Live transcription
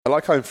I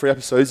like how in 3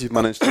 episodes you've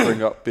managed to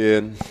bring up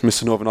being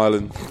Mr. Northern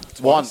Ireland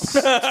Once.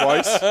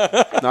 twice.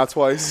 Nah,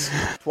 twice.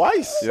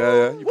 Twice?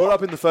 Yeah. You brought it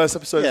up in the first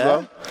episode as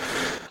well.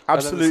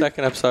 Absolute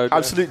second episode.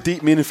 Absolute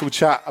deep, meaningful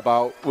chat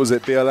about, was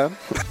it BLM?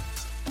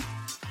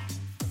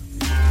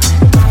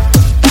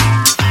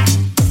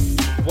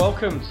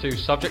 Welcome to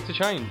Subject to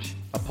Change.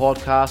 A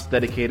podcast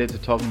dedicated to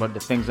talking about the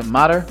things that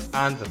matter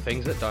And the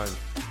things that don't.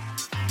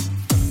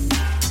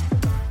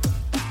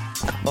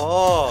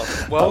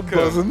 Welcome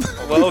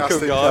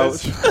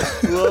guys.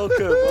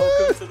 welcome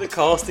to the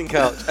Casting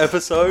Couch,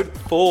 episode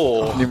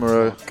 4.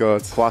 Numero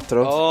God.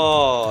 cuatro.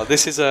 Oh,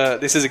 this is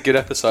a good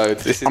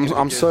episode.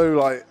 I'm so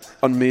like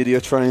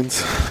unmedia trained.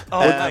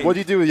 What do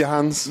you do with your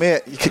hands?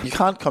 Mate, you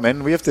can't come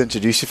in. We have to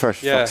introduce you first,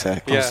 for fuck's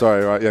sake. I'm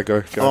sorry, right? Yeah,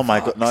 go. Oh my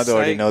god, now they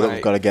already know that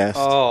we've got a guest.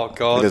 Oh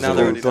god, now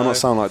they already Do I know. not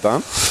sound like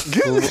Dan?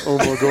 oh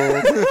my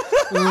god.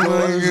 It's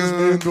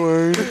me and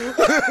Dwayne.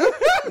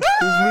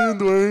 It's me and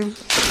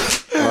Dwayne.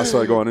 That's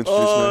right, go on, introduce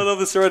me. I love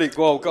this already.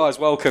 Well, guys,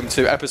 welcome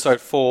to episode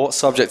 4,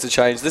 Subject to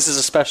Change. This is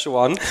a special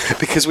one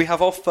because we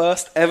have our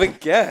first ever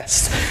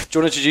guest. Do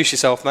you want to introduce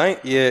yourself, mate?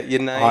 Your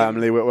name? Hi, I'm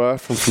Lee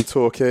Whitworth. I'm from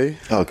Torquay.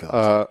 Oh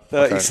god.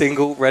 30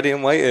 single, ready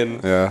and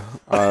waiting. Yeah,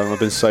 I've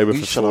been sober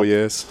for 4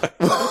 years.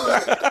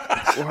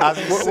 What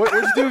do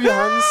you do with your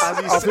hands?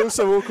 I feel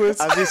so awkward.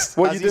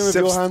 What are you doing with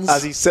your hands?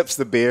 As he sips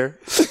the beer.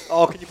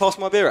 Oh, can you pass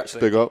me my beer,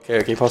 actually? Big up. Okay,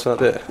 can you pass me that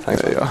beer?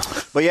 Thanks, There you are.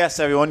 But yes,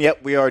 everyone,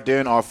 we are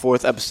doing our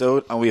 4th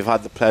episode, and we've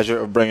had the pleasure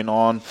of bringing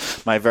on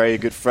my very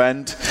good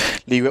friend,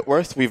 Lee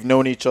Whitworth. We've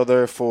known each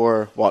other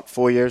for,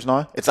 4 years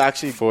now? It's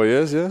actually 4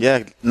 years, yeah?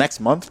 Yeah, next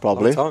month,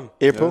 probably. Long time.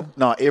 April? Yeah.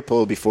 No, April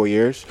will be 4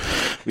 years.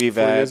 We've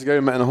 4 years ago,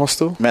 we met in a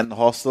hostel. met in the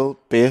hostel,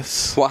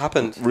 base. What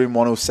happened? Room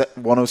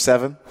 107.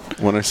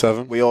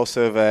 107. We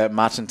also have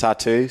matching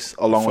tattoos,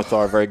 along with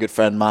our very good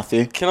friend,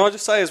 Matthew. Can I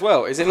just say as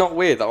well, is it not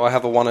weird that I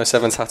have a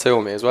 107 tattoo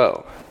on me as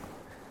well?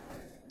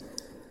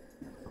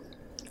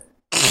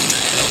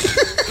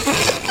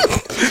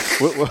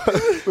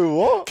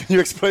 What? Can you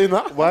explain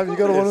that? Why have you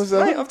got a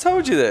 107? Mate, I've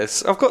told you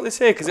this. I've got this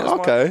here because it was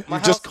Okay. my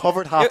You just house.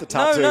 covered half the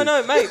tattoo.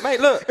 No, mate,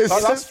 look.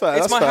 That's fair,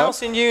 It's that's my fair.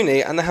 house in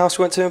uni and the house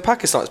we went to in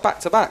Pakistan. It's back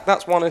to back.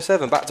 That's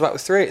 107, back to back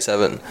with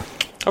 387.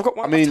 I've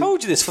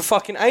told you this for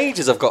fucking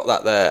ages. I've got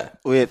that there.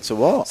 Wait, so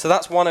what? So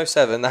that's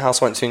 107, the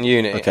house I went to in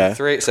uni. Okay. And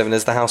 387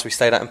 is the house we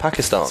stayed at in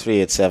Pakistan.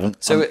 387.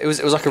 So it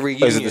was like a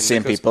reunion. Is it the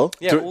same because- people?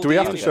 Yeah. Do we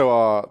have to show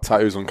our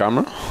tattoos on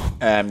camera?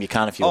 You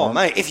can if you Oh, want.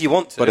 mate, if you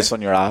want to. But it's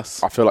on your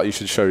ass. I feel like you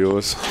should show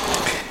yours.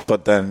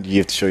 But then you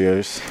have to show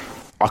yours.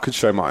 I could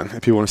show mine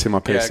if you want to see my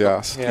pierced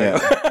ass. Yeah.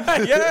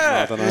 Yeah.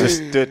 Yeah. I don't know.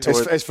 Just do it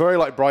toward, It's very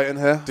like bright in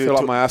here. I Do feel it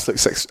like to- my ass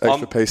looks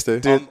extra pasty.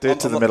 do it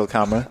to the middle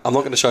camera. I'm not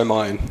going to show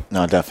mine.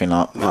 No, definitely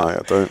not. No, I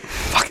don't.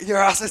 Fucking your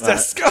ass is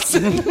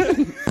disgusting.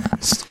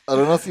 I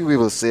don't know if you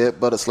will see it,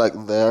 but it's like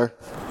there.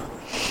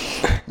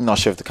 I'm not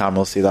sure if the camera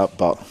will see that,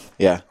 but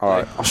yeah. All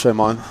right, I'll show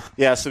mine.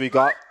 Yeah, so we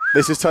got...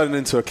 This is turning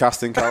into a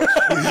casting couch.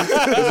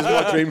 This is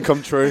my dream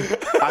come true.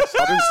 I've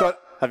been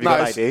Have you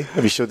got ID?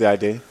 Have you showed the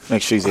ID?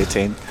 Make sure he's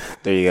 18.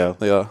 There you go.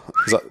 Yeah.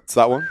 Is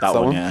that one? That Is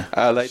one,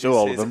 yeah. Ladies, Show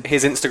all of them.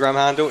 his Instagram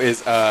handle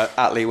is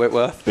at Lee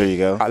Whitworth. There you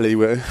go. At Lee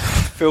Whitty.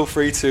 Feel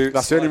free to.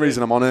 That's the only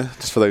reason I'm on here,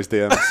 just for those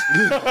DMs.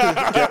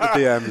 Get the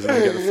DMs and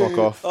then get the fuck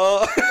off.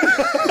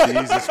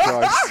 Jesus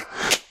Christ.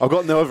 I've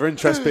got no other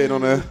interest being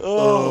on here.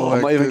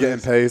 I'm not even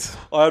getting paid.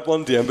 I had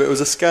one DM, but it was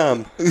a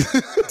scam.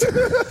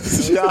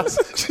 She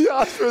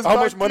asked for how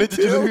much money did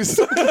you lose?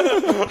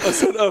 I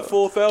sent her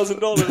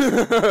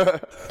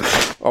 $4,000.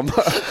 Oh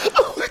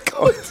my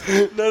god.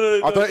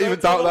 No. I don't even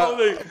doubt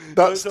that.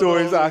 That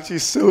story is actually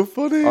so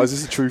funny. Oh, is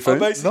this a true I thing?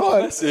 basically got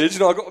a message.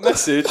 I got a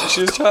message.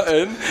 She was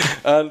chatting,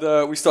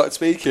 and we started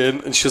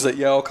speaking. And she was like,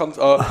 "Yeah, I'll come."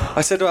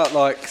 I said about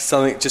like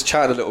something, just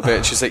chatting a little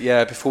bit. She was like,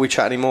 "Yeah, before we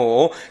chat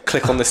anymore,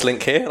 click on this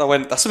link here." And I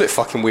went, "That's a bit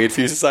fucking weird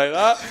for you to say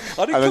that."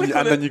 I didn't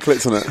And then you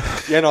clicked on it.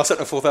 Yeah, no, I sent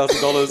her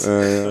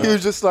 $4,000. He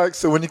was just like,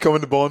 so when you come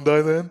into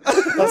Bondi then?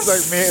 That's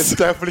like, mate, it's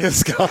definitely a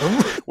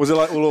scam. Was it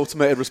like all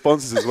automated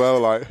responses as well?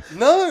 Like,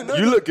 No.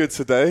 you look good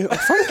today. Oh,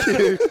 thank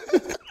you.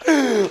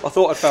 I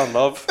thought I'd found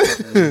love.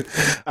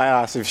 I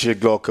asked if she had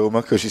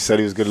glaucoma because she said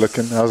he was good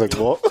looking. I was like,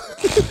 what?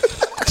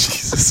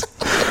 Jesus.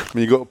 I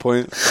mean, you got a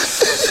point.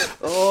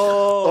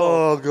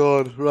 Oh,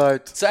 God,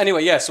 right. So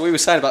anyway, yeah. So we were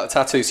saying about the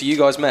tattoo. So you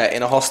guys met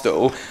in a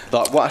hostel.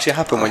 Like, what actually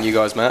happened when you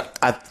guys met?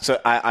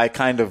 I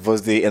kind of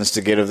was the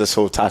instigator of this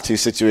whole tattoo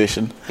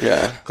situation.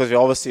 Yeah. Because we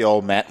obviously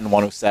all met in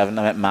 107.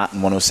 I met Matt in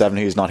 107,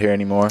 who's not here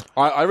anymore.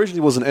 I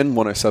originally wasn't in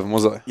 107,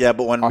 was I? Yeah,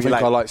 but when I we think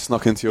like... I like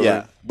snuck into your Yeah,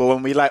 room. but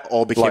when we like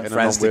all became Like in a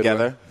friends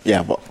non-weird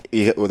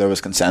together, well, there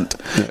was consent.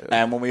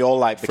 And when we all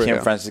like became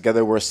friends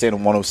together, we were staying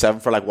in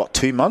 107 for like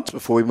 2 months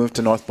before we moved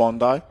to North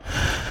Bondi,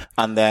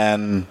 and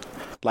then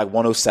like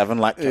 107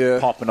 kept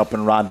popping up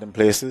in random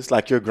places.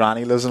 Like your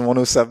granny lives in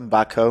 107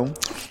 back home.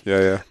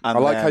 Yeah. And I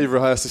like how you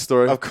rehearsed the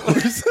story. Of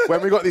course.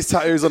 When we got these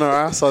tattoos on our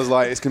ass, I was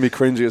like, it's going to be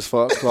cringy as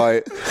fuck.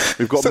 Like,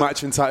 we've got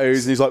matching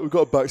tattoos, and he's like, we've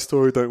got a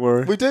backstory, don't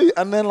worry. We do.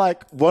 And then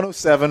like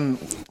 107.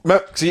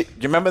 So you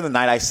remember the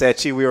night I said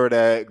to you we were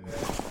at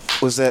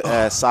was it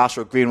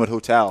Sasha Greenwood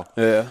Hotel?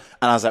 Yeah.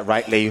 And I was like,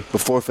 right, Lee,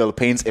 before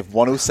Philippines, if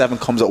 107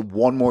 comes up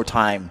one more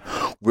time,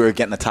 we're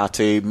getting a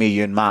tattoo, me,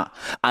 you, and Matt.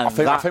 And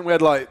I think we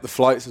had like the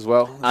flights as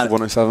well. And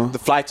 107. The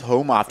flight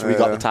home after we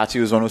got the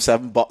tattoo was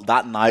 107. But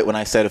that night when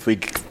I said if we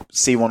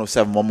see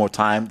 107 one more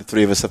time, the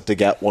three of us have to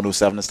get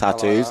 107 as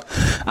tattoos.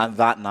 Like and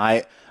that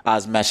night, I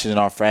was messaging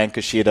our friend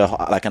because she had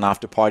an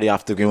after party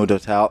after the Greenwood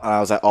Hotel, and I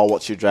was like, "Oh,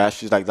 what's your dress?"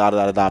 She's like,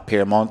 "Da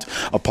Piermont,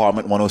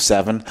 apartment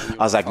 107."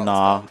 I was like,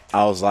 "Nah."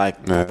 I was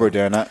like, "We're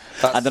doing it."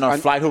 And then our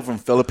flight home from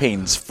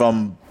Philippines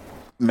from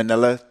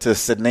Manila to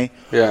Sydney,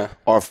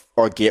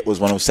 our gate was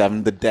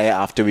 107 the day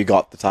after we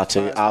got the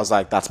tattoo. I was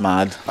like, "That's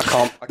mad."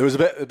 There was a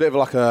bit of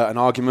like an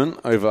argument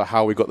over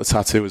how we got the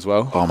tattoo as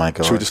well. Oh my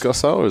god! Should we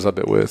discuss that, or is that a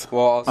bit weird?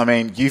 Well, I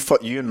mean, you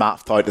and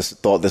Matt thought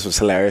this was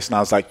hilarious, and I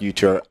was like, "You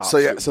two are."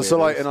 So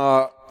like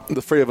in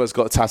the three of us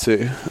got a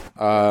tattoo.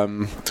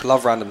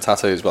 Love random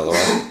tattoos, by the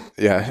way.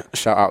 Yeah,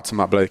 shout out to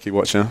Matt Blakey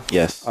watching.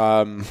 Yes.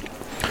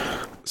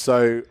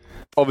 So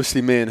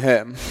obviously me and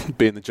him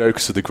being the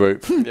jokers of the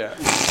group. Yeah.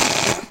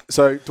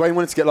 So Dwayne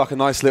wanted to get like a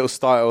nice little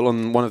style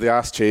on one of the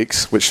ass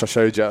cheeks, which I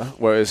showed you,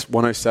 whereas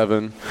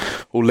 107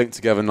 all linked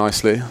together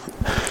nicely.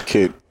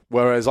 Cute.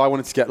 Whereas I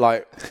wanted to get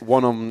like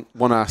one on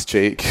one ass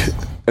cheek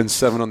and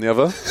 7 on the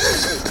other.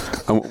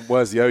 And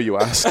where's the O, you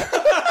ask?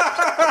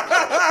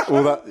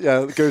 All that,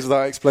 it goes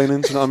without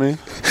explaining. Do you know what I mean?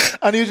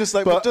 And you just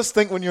like, but just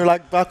think when you're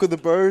like back with the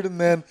bird, and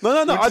then no,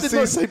 I did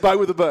not say back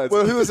with the bird.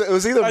 Well, who was it? It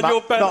was either and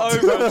you're bent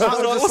over.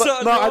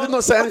 I did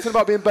not say anything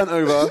about being bent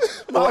over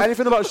or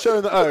anything about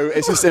showing the O.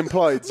 It's just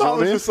implied. Do you know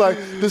what I mean? Just like,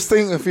 just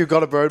think if you've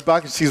got a bird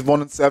back and she's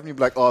 107, you'd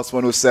be like, "Oh, it's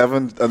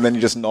 107," and then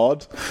you just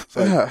nod.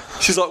 So,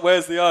 She's like,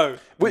 "Where's the O?"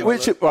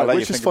 Which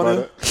is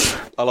funny.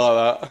 I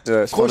like that. Yeah,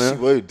 of course funny.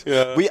 you would.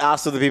 Yeah. We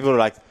asked other people,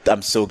 like,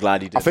 I'm so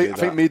glad you did. I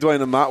think me,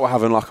 Dwayne, and Matt were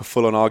having like a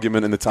full-on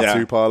argument in the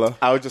tattoo parlor.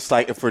 I was just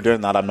like, if we're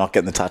doing that, I'm not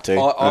getting the tattoo.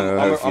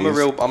 I'm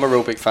a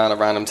real big fan of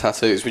random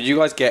tattoos. Would you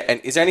guys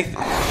get?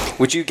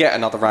 Would you get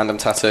another random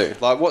tattoo?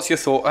 Like, what's your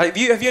thought? Have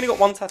you only got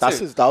one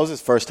tattoo? That was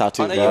his first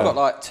tattoo. I know you've got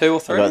like 2 or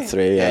 3. I got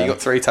 3. Yeah, you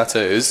got 3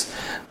 tattoos.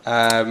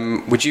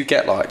 Would you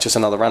get like just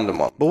another random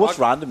one? But what's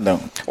random though?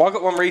 Well, I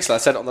got one recently. I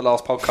said it on the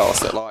last podcast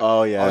that like,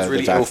 I was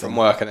really ill from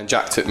work, and then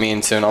Jack took me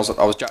into, and I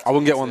was Jack. I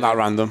wouldn't get one that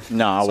random.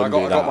 No, I wouldn't do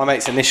that. I got my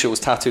mate's initials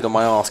tattooed on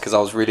my ass because I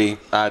was really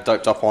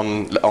doped up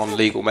on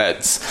legal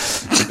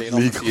meds. It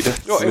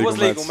was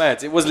legal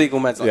meds. It was legal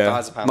meds. Like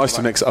yeah, nice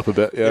to mix it up a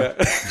bit. Yeah.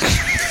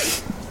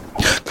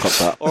 Cut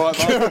that. All right,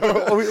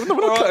 Mum. We're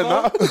not cutting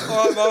that.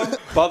 All right, Mum.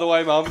 By the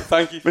way, Mum,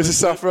 thank you.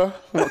 Mrs. Safra,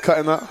 we're not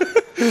cutting that.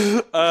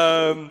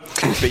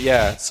 But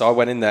yeah, so I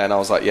went in there and I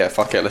was like, yeah,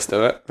 fuck it, let's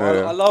do it.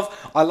 I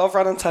love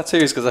random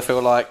tattoos because I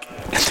feel like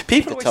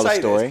people always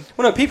say this.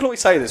 Well, no, people always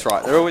say this,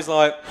 right? They're always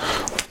like,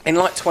 in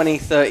like 20,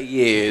 30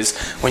 years,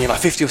 when you're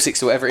like 50 or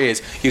 60 or whatever it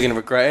is, you're going to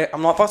regret it.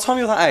 I'm like, by the time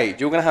you're that age,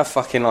 you're going to have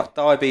fucking like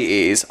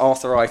diabetes,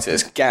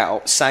 arthritis,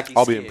 gout, saggy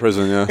I'll skin. be in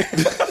prison, yeah.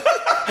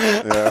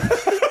 Yeah.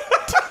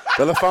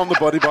 They'll have found the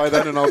body by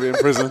then and I'll be in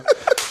prison.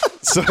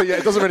 So yeah,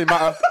 it doesn't really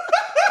matter.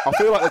 I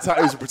feel like the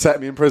tattoos will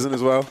protect me in prison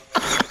as well.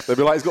 They'll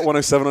be like, he's got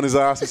 107 on his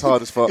ass, it's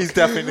hard as fuck. He's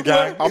definitely in the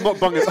gang. I'm not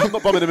bombing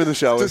him in the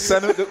shower. Just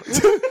send him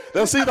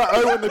they'll see that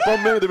O when they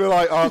bomb me, they'll be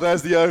like, oh,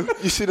 there's the O.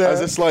 You should as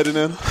they're sliding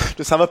in.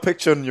 Just have a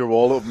picture on your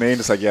wall of me and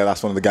it's like, yeah,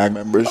 that's one of the gang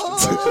members.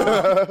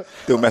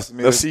 Don't mess with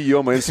me. They'll see you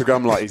on my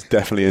Instagram like, he's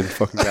definitely in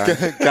fucking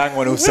gang. Gang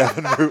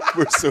 107,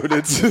 we're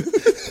sorted.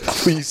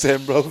 What are you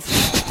saying, bro?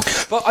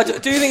 But I do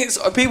think it's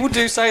people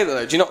do say that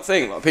though. Do you not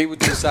think like people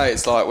do say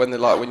it's like when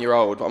you're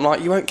old? I'm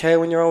like, you won't care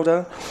when you're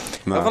older.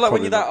 No, I feel like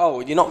when you're that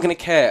old, you're not going to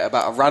care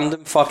about a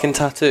random fucking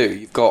tattoo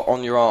you've got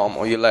on your arm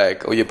or your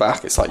leg or your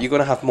back. It's like you're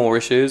going to have more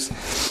issues.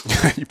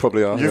 You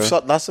probably are.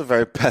 That's a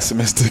very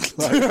pessimistic.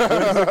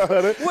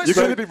 You're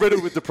going to be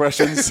riddled with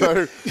depression,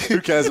 so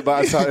who cares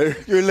about a tattoo?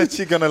 You're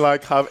literally going to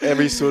like have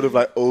every sort of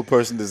like old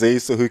person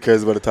disease. So who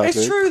cares about a tattoo?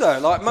 It's true though.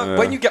 Like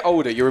when you get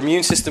older, your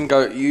immune system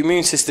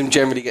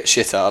generally gets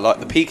shitter. Like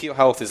the peak of your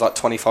health is like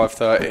 25,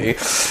 30.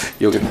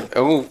 You're going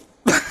to...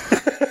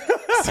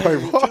 Sorry,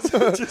 what? Do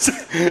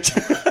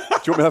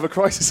you want me to have a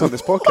crisis on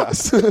this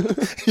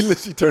podcast? He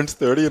literally turns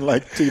 30 in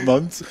like 2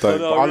 months. I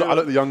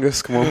look the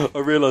youngest, come on. I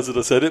realised that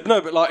I said it.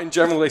 No, but like in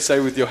general they say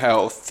with your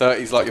health,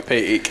 30 is like your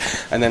peak.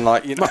 And then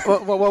like, you know...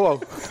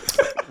 Whoa.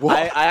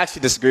 I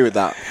actually disagree with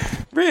that.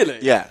 Really?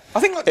 Yeah.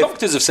 I think like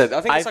doctors have said that.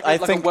 I think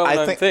it's like a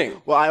well-known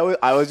thing. Well,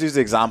 I always use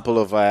the example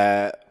of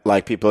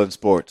like people in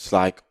sports.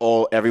 Like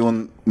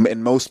everyone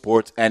in most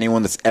sports,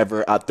 anyone that's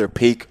ever at their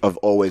peak have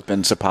always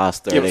been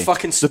surpassed 30. Yeah, but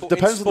fucking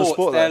depends on the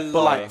sport. Their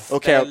Though. life.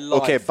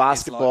 Okay,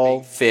 basketball.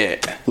 Like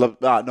fit.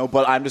 No,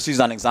 but I'm just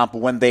using an example.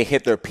 When they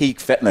hit their peak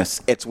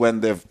fitness, it's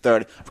when they're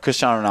 30.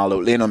 Cristiano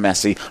Ronaldo, Lionel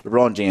Messi,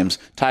 LeBron James,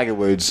 Tiger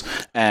Woods,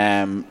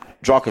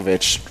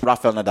 Djokovic,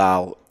 Rafael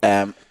Nadal,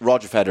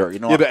 Roger Federer. You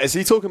know. Yeah, but is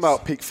he talking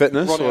about peak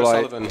fitness Ronnie or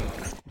like? O'Sullivan.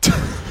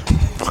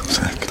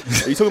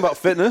 Are you talking about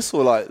fitness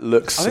or like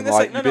looks? I think they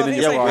say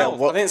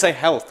health. I think they say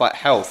health. Like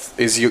health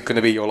is going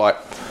to be your like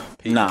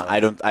Nah, I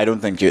don't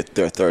think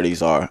their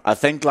 30s are. I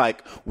think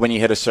like when you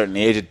hit a certain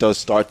age, it does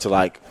start to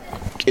like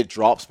it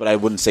drops, but I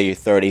wouldn't say your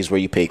 30s where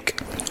you peak.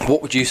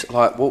 What would you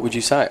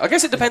say? I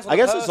guess it depends. I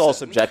guess it's all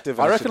subjective.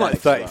 I reckon like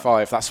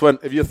 35. That's when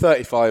if you're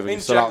 35 and you're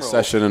still out of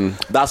session, and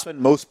that's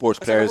when most sports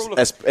players,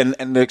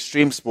 in the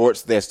extreme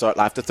sports, they start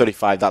after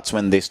 35. That's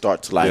when they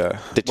start to like. Yeah.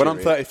 When I'm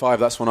 35,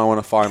 that's when I want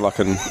to find like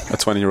a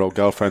 20-year-old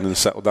girlfriend and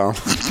settle down.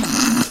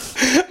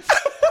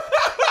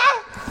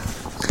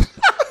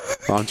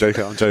 I'm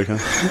joking.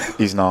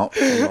 He's not.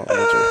 I'm not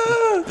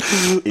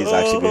joking. He's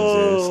actually being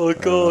serious. Oh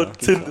god,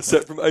 Tinder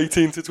set from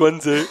 18 to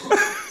 20.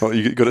 Well,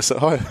 you got it set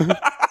high.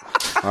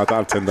 I don't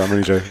have Tinder. I'm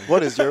really joking.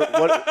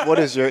 What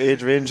is your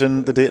age range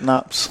in the dating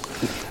apps?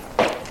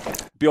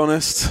 Be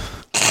honest,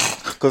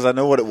 because I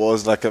know what it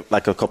was like a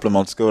couple of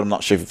months ago. I'm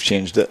not sure if you've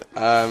changed it.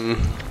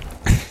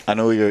 I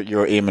know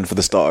you're aiming for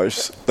the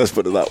stars. Let's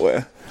put it that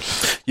way.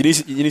 You need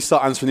to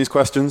start answering these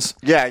questions.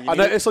 Yeah, I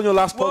noticed on your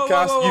last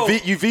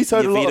podcast you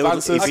vetoed a lot of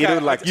answers.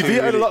 You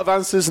vetoed a lot of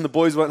answers, and the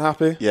boys weren't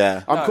happy.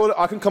 Yeah,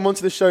 I can come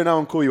onto the show now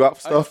and call you out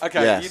for stuff.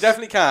 Okay, yes. You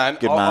definitely can.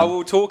 Good man. I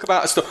will talk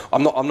about stuff. I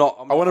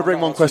want to bring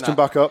one question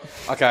back up.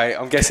 Okay,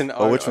 I'm guessing.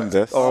 Which one's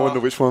this? I wonder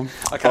which one.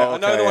 Okay, I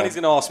know the one he's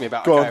going to ask me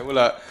about. Go okay, on. well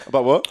look.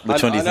 About what?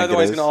 Which one do you think it is? I know the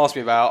one he's going to ask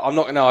me about. I'm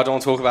not. No, I don't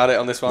want to talk about it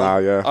on this one. Nah,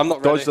 yeah. I'm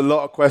not ready. Dodged a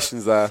lot of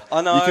questions there.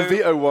 I know. You can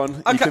veto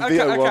one. Okay,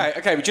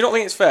 but do you not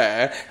think it's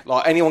fair?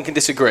 Like anyone can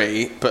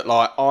disagree, but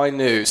like I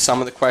knew some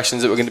of the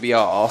questions that were going to be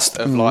asked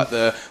of like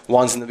the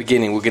ones in the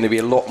beginning were going to be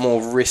a lot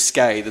more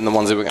risque than the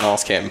ones that were going to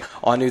ask him.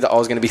 I knew that I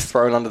was going to be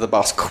thrown under the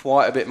bus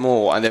quite a bit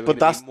more, and there were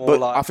going to be more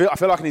like. I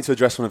feel like I need to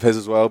address one of his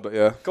as well, but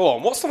yeah. Go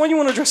on. What's the one you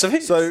want to address of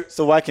his?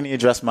 So why can you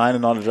address mine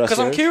and not address? Because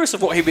I'm curious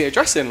of what he'd be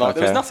addressing. Like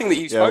there was nothing that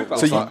you spoke about.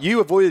 So you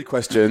avoided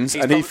questions,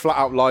 and he flat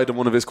out lied on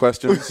one of his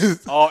questions.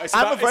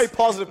 I'm a very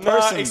positive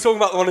person. He's talking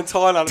about the one in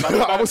Thailand.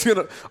 I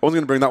wasn't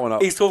gonna bring that one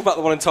up. He's talking about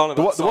the one in Thailand.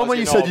 The one where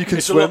you said you can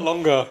swim. It's a lot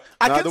longer.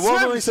 The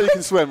one where you said you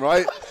can swim,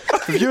 right?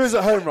 For viewers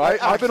at home,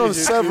 right? I've been on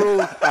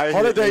several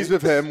holidays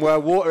with him where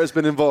water has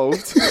been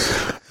involved.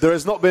 There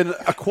has not been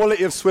a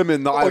quality of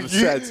swimming that I've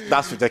said.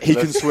 That's ridiculous.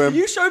 He can swim.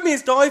 You showed me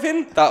his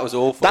diving. That was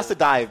awful. That's a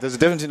dive. There's a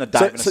difference between a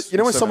dive and a you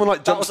know when someone like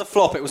that jumps. was a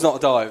flop. It was not a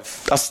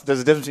dive. There's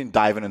a difference between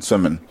diving and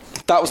swimming.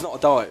 That was not a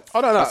dive.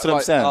 I don't know. That's what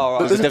I'm saying. Oh,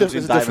 right. There's a difference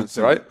between diving and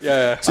swimming. Right?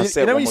 Yeah. So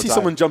you know when you see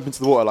someone jump into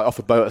the water like off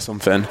a boat or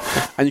something,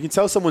 and you can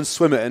tell someone's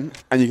swimming,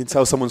 and you can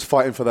tell someone's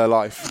fighting for their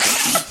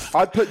life.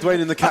 I'd put Dwayne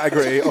in the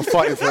category of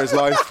fighting for his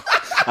life.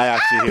 I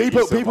actually hate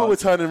you so people much. were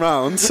turning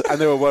around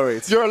and they were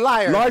worried. You're a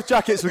liar. Life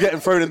jackets were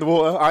getting thrown in the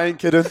water. I ain't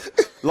kidding.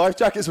 Life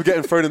jackets were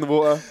getting thrown in the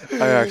water.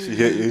 I actually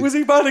hate you. Was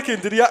he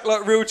panicking? Did he act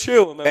like real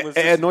chill? And then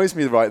It annoys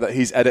me, right, that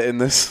he's editing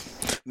this.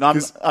 No,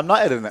 I'm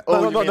not editing it.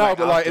 No, not now,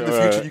 but like in the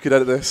future, you could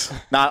edit this.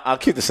 Nah, I'll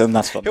keep this in.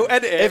 That's fun. He'll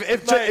edit it.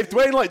 If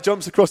Dwayne like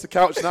jumps across the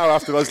couch now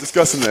after us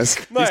discussing this,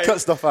 he's cut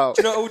stuff out.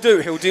 Do you know what he'll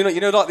do? He'll do, you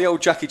know, like the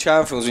old Jackie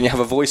Chan films when you have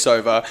a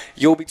voiceover,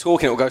 you'll be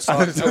talking, it'll go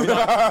silent. It'll be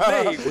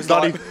like, me was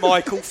like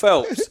Michael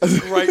Phelps, a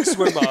great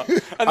swimmer.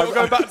 And then we'll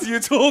go back to you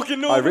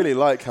talking normal. I really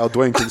like how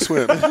Dwayne can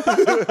swim.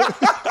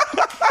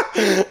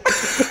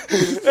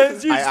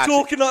 It's you just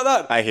talking like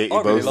that. I hate you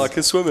both. I really like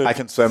his swimming. I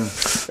can swim.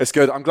 It's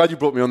good. I'm glad you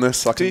brought me on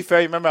this. To be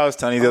fair, you remember I was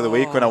telling you the other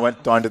week when I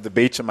went down to the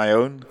beach on my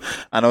own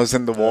and I was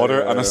in the water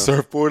and a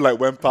surfboard like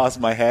went past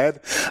my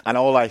head and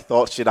all I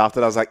thought shit after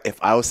that, I was like,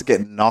 if I was to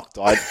get knocked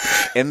out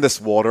in this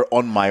water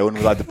on my own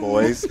without the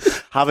boys,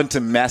 having to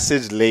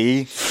message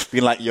Lee,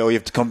 being like, yo, you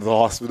have to come to the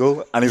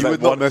hospital. And he's You like,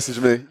 would not message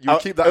me. You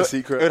would keep that a It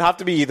secret. would have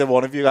to be either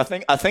one of you. I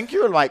think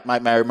you're like my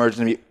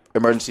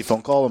emergency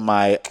phone call on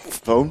my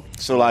phone.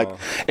 So like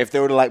if they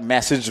were to like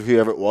message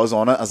whoever it was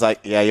on it, I was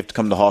like, yeah, you have to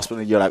come to the hospital.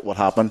 And you're like, what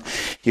happened?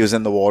 He was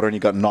in the water and he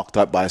got knocked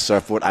out by a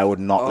surfboard. I would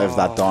not live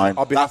that down.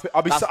 I'd be happy.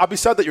 I'd be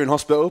sad that you're in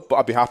hospital, but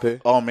I'd be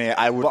happy. Oh man,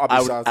 I would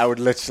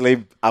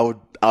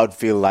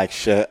feel like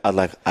shit.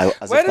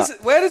 Where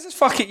does this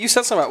fucking? You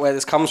said something about where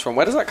this comes from.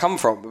 Where does that come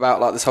from?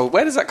 About like this whole.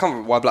 Where does that come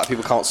from? Why black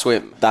people can't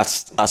swim?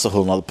 That's a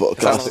whole nother book.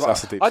 That's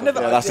a deep subject.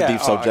 That's a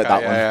deep subject.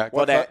 Okay, that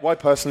one. yeah. Why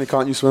personally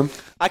can't you swim?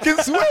 I can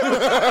swim.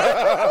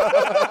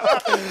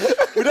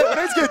 We don't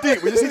need to go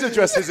deep. We just need to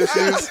address his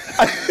issues.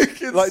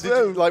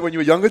 Like when you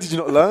were younger, did you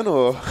not learn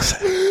or?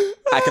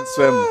 I can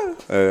swim.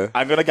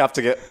 I'm gonna have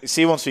to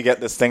see once we get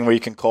this thing where you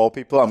can call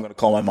people. I'm gonna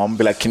call my mum and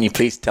be like, "Can you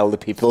please tell the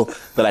people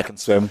that I can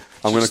swim?"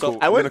 I'm gonna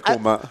call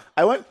Matt.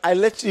 I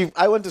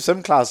went to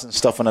swim class and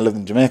stuff when I lived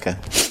in Jamaica.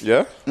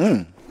 Yeah.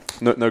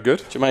 No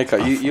good.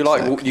 Jamaica.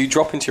 You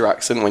drop into your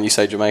accent when you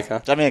say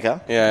Jamaica.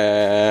 Jamaica.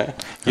 Yeah.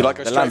 You like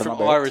go straight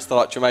from Irish to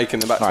like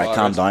Jamaican and back to Irish. All right,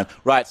 calm down.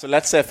 Right, so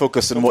let's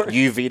focus on what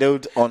you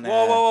vetoed on.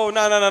 Whoa!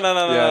 No!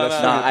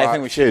 I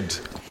think we should.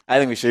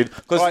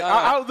 Because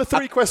out of the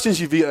three questions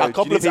you vetoed, a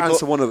couple of people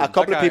answer one of them. A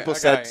couple of people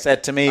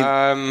said to me.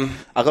 A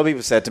couple of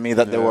people said to me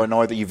that they were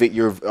annoyed that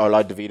you're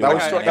allowed to veto.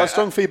 That was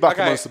strong feedback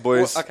amongst the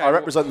boys. I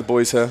represent the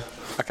boys here.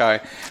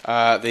 Okay,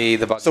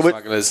 the budget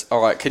smugglers.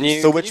 All right, can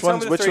you? So which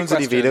ones did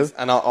he veto?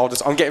 And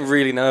I'm getting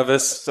really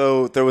nervous.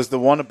 So there was the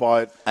one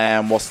about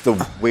what's the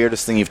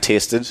weirdest thing you've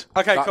tasted?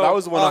 Okay, cool. That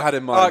was the one I had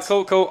in mind. All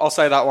right, cool. I'll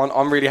say that one.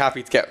 I'm really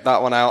happy to get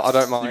that one out. I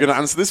don't mind. You're gonna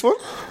answer this one?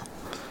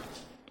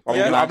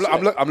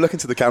 I'm looking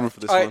to the camera for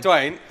this All right, one.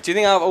 Dwayne, do you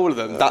think out of all of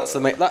them, that's the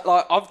main... Like,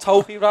 I've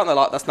told people out there,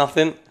 like, that's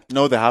nothing.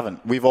 No, they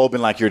haven't. We've all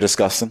been like, you're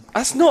disgusting.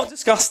 That's not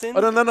disgusting.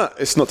 Oh, no.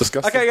 It's not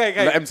disgusting.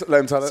 Okay. Let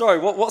him tell it. Sorry,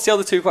 what's the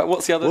other two?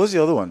 What's the other... What was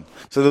the other one?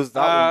 So there was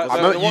that one.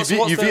 I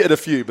know you vetoed a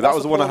few, but that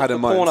was the one I had in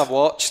mind. The porn I've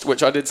watched,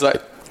 which I did say,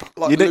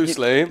 like,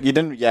 loosely. You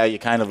didn't, yeah, you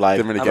kind of like...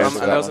 Didn't really get into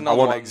that one. I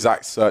want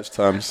exact search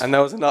terms. And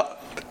there was another...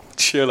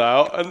 Chill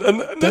out.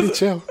 And Daddy,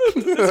 chill.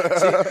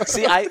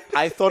 See,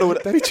 I thought it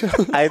would... Daddy, chill.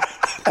 I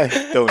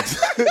don't.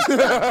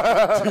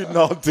 Do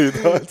not do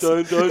that.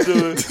 Don't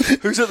do it.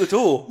 Who's at the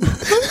door?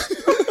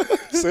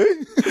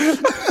 See?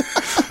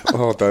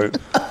 Oh, don't.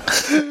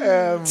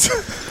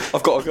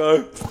 I've got to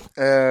go.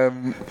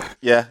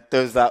 Yeah,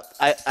 there's that.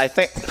 I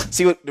think.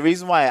 See, the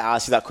reason why I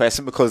asked you that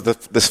question because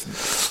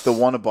the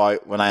one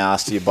about when I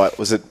asked you about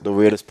was it the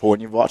weirdest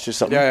porn you've watched or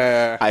something?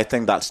 Yeah. I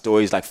think that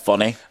story is like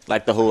funny,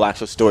 like the whole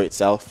actual story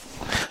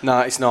itself. No,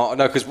 it's not.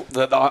 No, because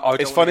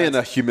It's funny in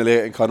a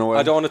humiliating kind of way.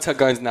 I don't want to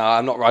go into. No,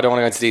 I'm not. I don't want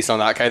to go into detail on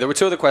that. Okay, there were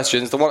two other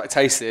questions. The one I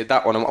tasted,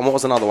 that one, and what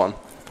was another one?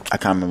 I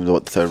can't remember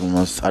what the third one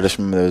was. I just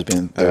remember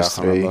there was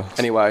three. Remember.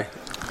 Anyway,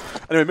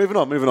 moving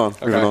on.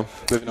 That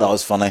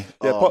was funny.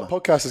 Yeah,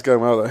 podcast is going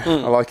well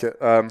though. I like it.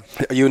 are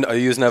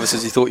you as nervous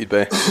as you thought you'd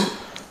be?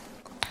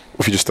 What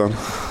have you just done?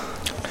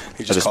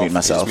 You just mute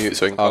myself. You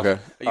just mute, so Okay. Are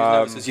you as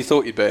nervous as you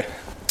thought you'd be?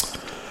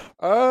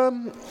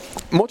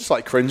 More just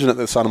like cringing at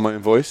the sound of my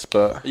own voice,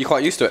 but Are you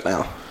quite used to it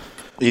now?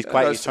 He's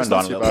it's turned not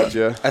on a too little bad. bit.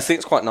 Yeah. I think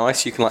it's quite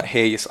nice. You can like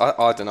hear you.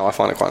 I don't know. I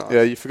find it quite nice.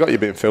 Yeah, you forgot you're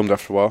being filmed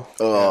after a while.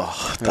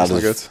 Oh, that's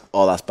not good.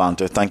 Oh, that's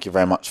banter. Thank you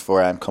very much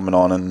for coming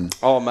on and.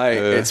 Oh mate,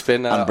 it's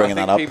been. And bringing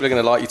I think that up. people are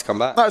going to like you to come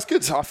back. No, it's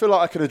good. I feel like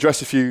I can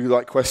address a few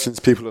like questions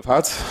people have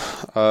had.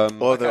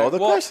 Are there other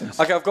questions?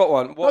 Okay, I've got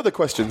one. Not other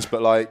questions,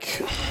 but like.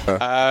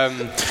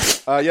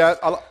 Yeah,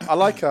 I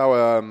like how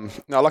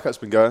I like how it's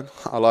been going.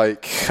 I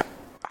like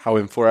how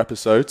in 4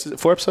 episodes. Is it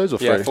 4 episodes or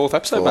 3? Yeah, 4th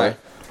episode, mate.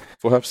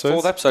 4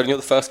 episodes. 4th episode, and you're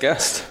the first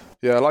guest.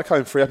 Yeah, I like how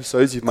in 3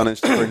 episodes you've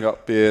managed to bring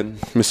up being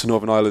Mr.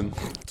 Northern Ireland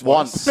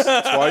Once.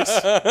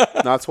 twice.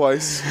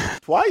 Twice.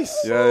 Twice?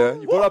 Yeah.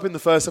 You brought it up in the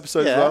first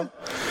episode as well.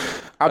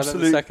 And then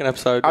the second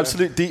episode.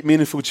 Absolute deep,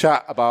 meaningful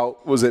chat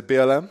about, was it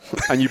BLM?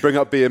 And you bring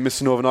up being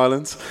Mr. Northern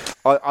Ireland.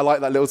 I like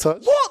that little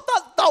touch. What?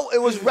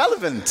 It was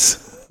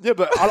relevant. Yeah,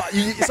 but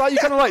it's like you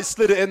kind of like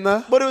slid it in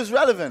there. But it was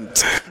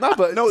relevant. No,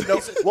 but No.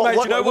 was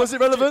it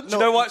relevant? Do you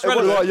know why it's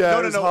relevant?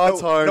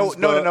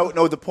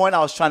 No. The point I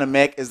was trying to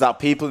make is that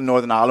people in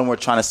Northern Ireland were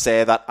trying to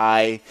say that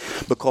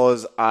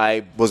because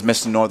I was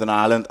Mr. Northern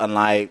Ireland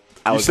and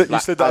you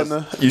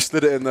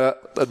slid it in there.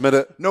 Admit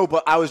it. No,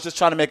 but I was just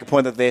trying to make a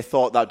point that they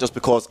thought that just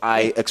because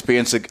I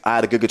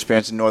had a good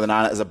experience in Northern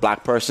Ireland as a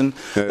black person,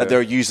 that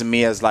they're using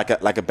me as like a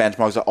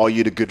benchmark. So,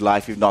 you the good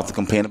life, you've nothing to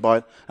complain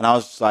about. And I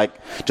was just like,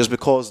 just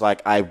because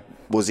I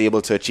was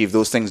able to achieve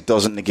those things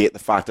doesn't negate the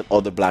fact that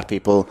other black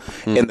people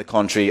in the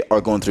country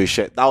are going through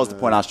shit. That was the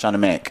point I was trying to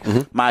make.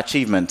 My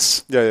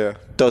achievements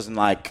doesn't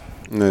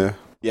Yeah.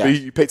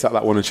 But you picked out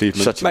that one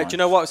achievement. Mate, do you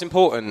know why it's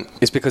important?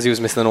 It's because he was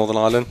Mr. Northern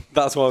Ireland.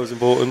 That's why it was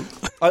important.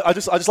 I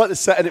just like the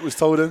setting it was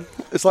told in.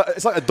 It's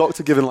like a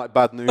doctor giving like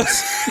bad news.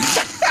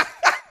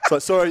 It's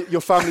like, sorry, your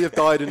family have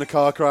died in a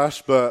car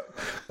crash, but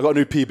I got a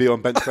new PB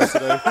on bench press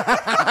today.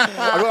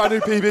 I got a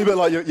new PB, but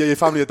like your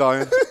family are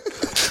dying.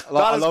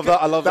 I love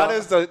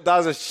that. That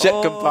is a shit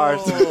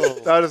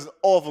comparison. That is an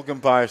awful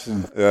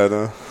comparison. Yeah,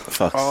 no.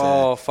 Fuck's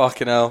Oh,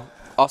 fucking hell.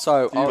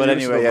 But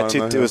anyway,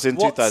 it was in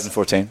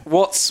 2014.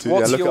 Look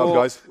it up,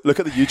 guys. Look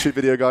at the YouTube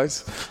video,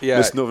 guys. Yeah.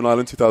 Miss Northern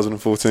Ireland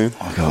 2014.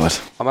 Oh, God.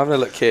 I'm having a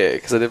look here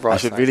because I did write. I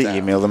should really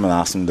email them and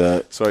ask them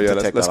to. Sorry, yeah,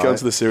 let's get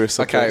onto the serious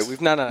subject. Okay,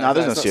 there's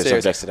no serious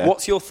subjects today.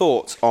 What's your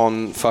thoughts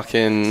on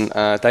fucking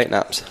dating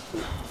apps?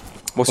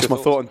 What's my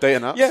thought on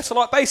dating apps? Yeah, so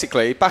like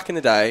basically, back in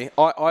the day,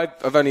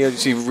 I've only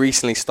actually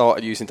recently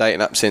started using dating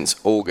apps since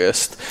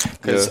August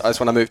because that's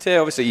when I moved here.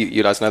 Obviously,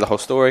 you guys know the whole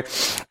story,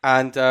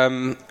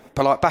 and.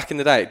 But like back in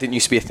the day, it didn't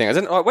used to be a thing.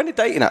 When did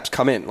dating apps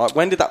come in? Like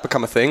when did that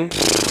become a thing?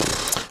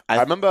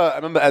 I remember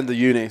end of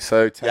uni,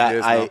 so 10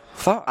 years now.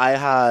 Fuck. I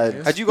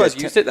had you guys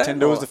used it then?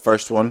 Tinder was the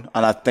first one,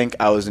 and I think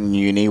I was in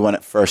uni when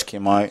it first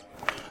came out.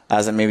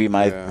 As in maybe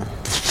I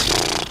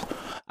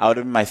would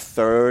have been my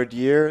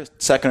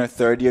second or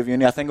third year of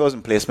uni. I think I was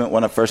in placement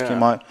when it first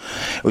came out.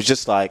 It was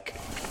just like,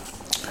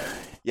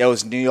 it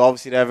was new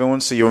obviously to everyone.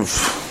 So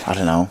I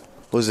don't know.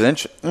 Was it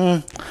interesting?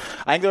 I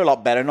think they're a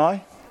lot better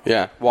now.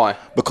 Yeah, why?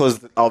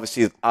 Because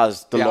obviously,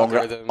 as the longer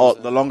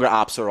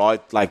apps are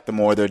out, like the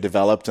more they're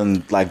developed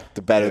and like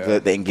the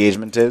better the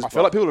engagement is. I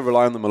feel like people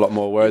rely on them a lot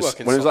more. Whereas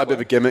when it was like a bit of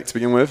a gimmick to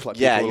begin with, like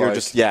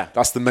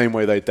that's the main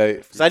way they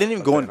date. So I didn't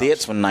even go on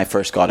dates when I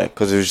first got it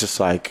because it was just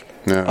like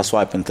a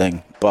swiping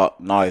thing.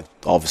 But now,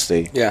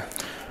 obviously,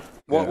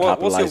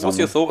 What's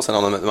your thoughts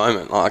on them at the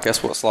moment? Like, I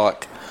guess what's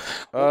like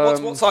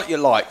your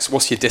likes?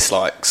 What's your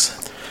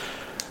dislikes?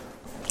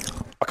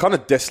 I kind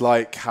of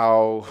dislike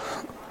how.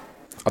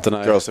 I don't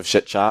know. Girls have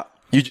shit chat.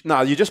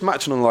 You're just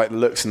matching on like the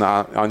looks and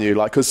that, aren't you?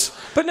 Like, because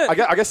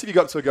I guess if you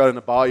go up to a girl in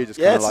a bar, you just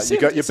kind of like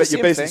you're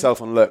basing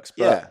yourself on looks.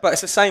 But but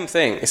it's the same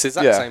thing. It's the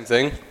exact same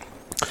thing.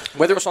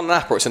 Whether it's on an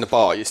app or it's in a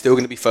bar, you're still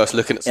going to be first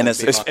looking at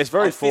something. And It's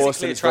very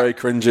forced and it's very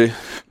cringy.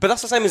 But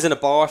that's the same as in a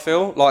bar, I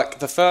feel. Like,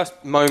 the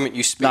first moment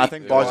you speak... No, I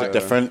think bars are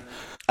different.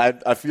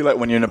 I feel like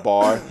when you're in a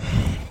bar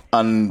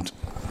and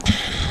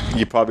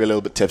you're probably a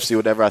little bit tipsy or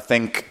whatever, I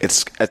think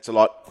it's a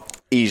lot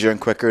easier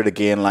and quicker to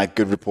gain like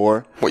good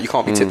rapport. What, you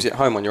can't be tipsy at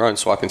home on your own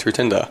swiping through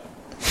Tinder?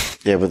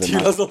 Yeah, but Do you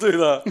guys not do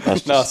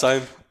that? No,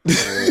 same.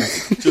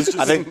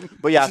 I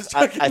think, but yeah,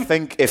 I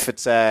think if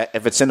it's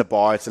in a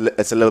bar, it's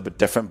a little bit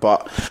different.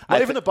 But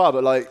Not even a bar,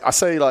 but like I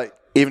say, like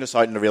even just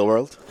out in the real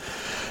world.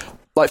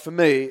 Like for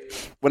me,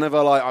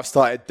 whenever like I've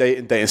started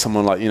dating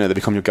someone, like, you know, they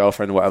become your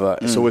girlfriend or whatever,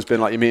 it's always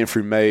been like you're meeting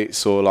through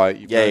mates or like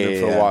you've known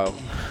them for a while.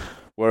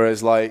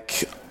 Whereas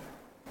like,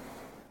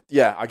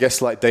 yeah, I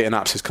guess like dating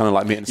apps is kind of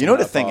like meeting. You know what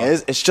the thing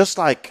is? It's just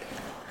like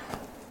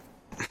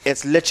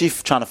it's literally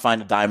trying to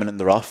find a diamond in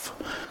the rough.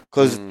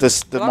 Because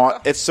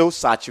it's so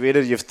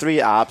saturated. You have 3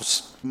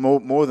 apps.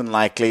 More than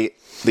likely,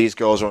 these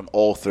girls are on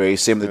all 3.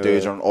 Same with the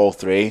dudes are on all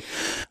 3.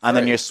 And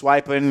then you're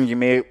swiping. You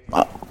may,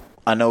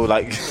 I know,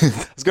 like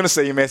I was gonna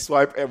say you may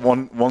swipe at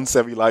once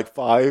every like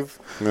 5.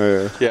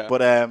 Yeah.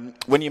 But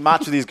when you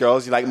match with these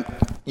girls,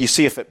 you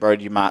see a fit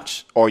bird, you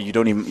match, or you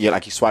don't even. You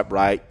swipe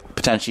right.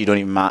 Potentially, you don't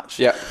even match.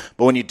 Yeah.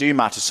 But when you do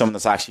match with someone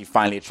that's actually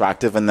finally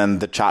attractive, and then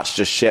the chat's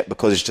just shit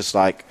because it's just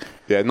like.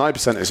 Yeah,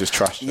 90% is just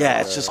trash.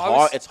 Yeah, it's just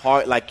hard. It's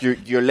hard. Like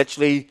you're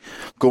literally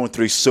going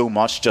through so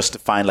much just to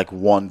find like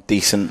one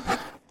decent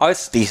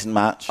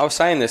match. I was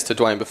saying this to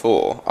Dwayne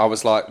before. I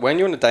was like, when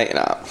you're on a dating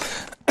app,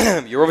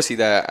 you're obviously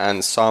there,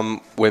 and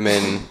some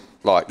women,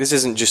 like, this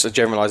isn't just a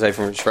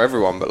generalisation for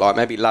everyone, but like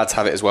maybe lads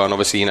have it as well, and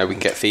obviously, you know, we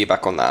can get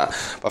feedback on that.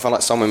 But I find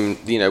like some women,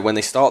 you know, when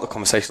they start the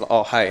conversation, like,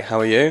 oh, hey, how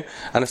are you?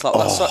 And it's like,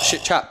 well, that's such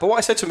shit chat. But what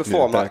I said to him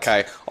before, I'm like,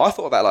 okay, I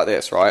thought about it like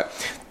this, right?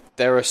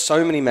 There are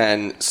so many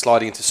men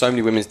sliding into so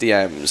many women's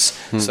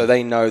DMs, so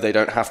they know they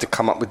don't have to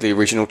come up with the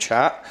original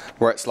chat,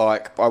 where it's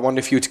like, I wonder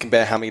if you were to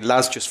compare how many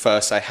lads just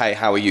first say, hey,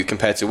 how are you,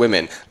 compared to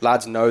women.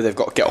 Lads know they've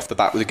got to get off the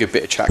bat with a good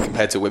bit of chat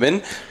compared to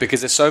women,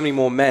 because there's so many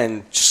more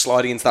men just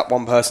sliding into that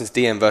one person's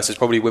DM versus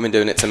probably women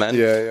doing it to men.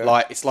 Yeah.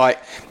 Like, it's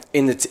like,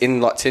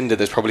 in like Tinder,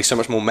 there's probably so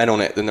much more men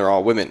on it than there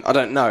are women. I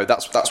don't know.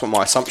 That's what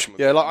my assumption would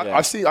be. Yeah, like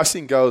I've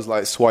seen girls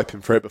like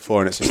swiping through it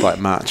before, and it's just like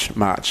match.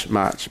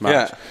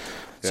 Yeah.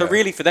 So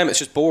really, for them, it's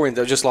just boring.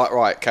 They're just like,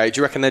 right, okay.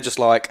 Do you reckon they're just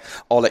like,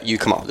 I'll let you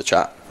come up with the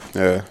chat?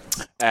 Yeah.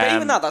 But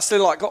even that's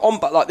still like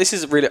but this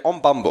is really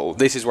on Bumble.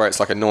 This is where it's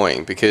like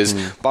annoying, because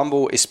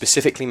Bumble is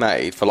specifically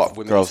made for like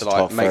women girls to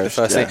like make the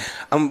first thing.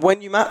 And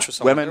when you match with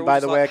someone, women, by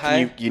the way,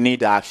 hey, you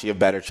need to actually have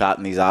better chat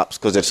in these apps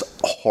because it's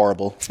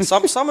horrible.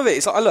 Some of it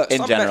is like, look,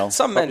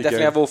 some men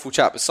definitely have awful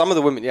chat, but some of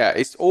the women,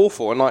 it's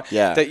awful. And like,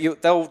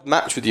 they'll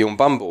match with you on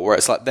Bumble where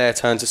it's like their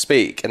turn to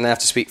speak, and they have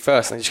to speak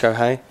first, and they just go,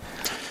 hey.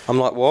 I'm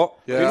like, what?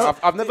 Yeah,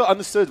 I've never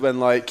understood when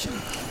like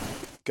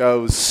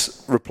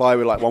girls reply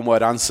with like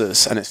one-word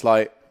answers, and it's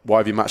like, why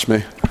have you matched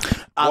me?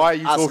 Why are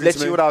you talking to me? That's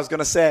literally what I was going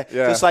to say.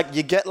 Yeah. It's like,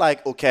 you get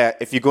like, okay,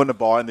 if you go in the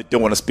bar and they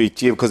don't want to speak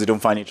to you because they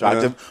don't find you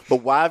attractive, but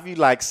why have you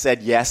like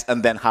said yes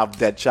and then have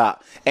dead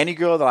chat? Any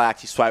girl that I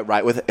actually swipe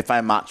right with, if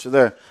I match with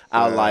her,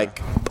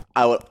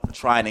 I would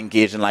try and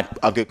engage in like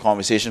a good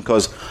conversation,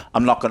 because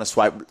I'm not going to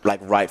swipe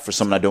like right for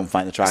someone I don't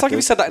find attractive. It's like if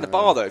you said that in a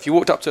bar though. If you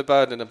walked up to a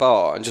bird in a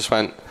bar and just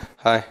went,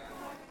 hey.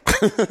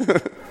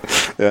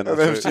 And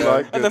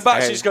then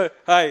back she just go,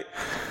 hey.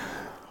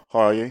 How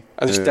are you?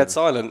 And just dead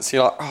silence.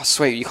 You're like, oh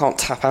sweet, you can't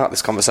tap out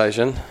this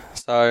conversation.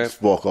 So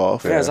just walk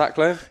off. Yeah,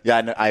 exactly.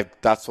 Yeah,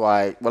 that's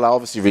why. Well, I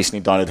obviously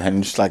recently downloaded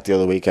Hinge like the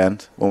other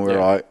weekend when we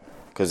were out,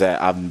 because I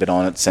haven't been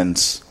on it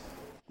since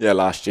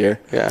last year.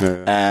 Yeah.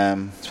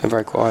 It's been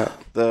very quiet.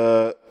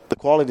 The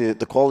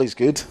quality's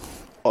good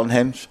on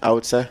Hinge, I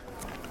would say.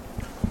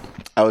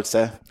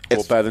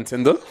 It's better than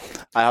Tinder.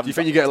 Do you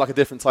think you get like a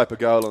different type of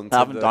girl on Tinder? I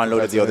haven't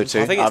downloaded the other two.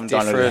 I think it's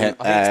different.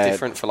 I think it's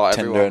different for like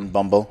Tinder everyone. and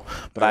Bumble.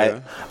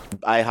 But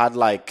I had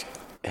like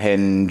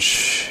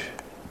Hinge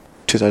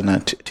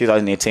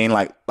 2018,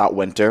 like that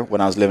winter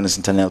when I was living in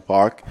Centennial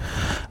Park,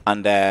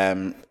 and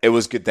it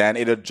was good then.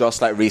 It had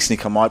just like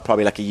recently come out,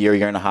 probably like a year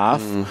and a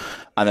half, and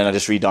then I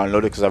just re-downloaded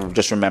it because I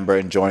just remember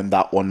enjoying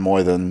that one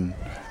more than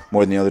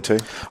the other two.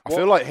 I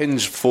feel like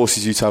Hinge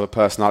forces you to have a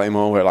personality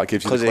more, where it like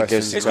gives you the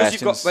questions. It's because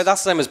you've got, but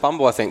that's the same as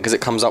Bumble, I think, because it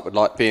comes up with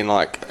like being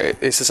like,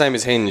 it's the same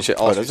as Hinge. It's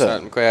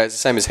the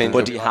same as Hinge.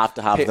 But do you have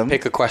to have them?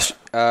 Pick a question.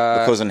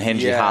 Because on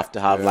Hinge you have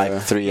to have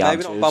like 3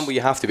 answers. Maybe not Bumble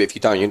you have to, but if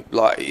you don't, you're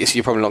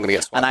probably not going to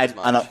get swiped.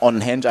 And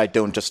on Hinge I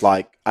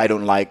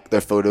don't like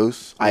their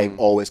photos. I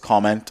always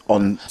comment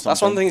on something.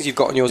 That's one of the things you've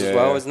got on yours as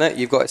well, isn't it?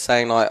 You've got it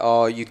saying like,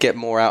 oh, you get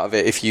more out of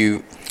it if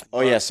you. Oh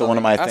yeah, so one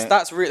of my things.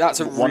 That's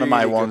a one of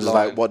my ones is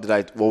like,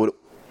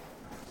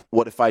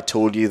 what if I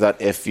told you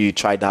that if you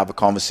tried to have a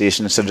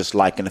conversation instead of just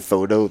liking a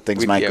photo,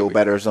 things might go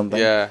better or something?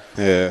 Yeah.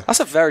 That's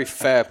a very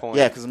fair point.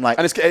 Yeah, because I'm like,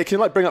 and it can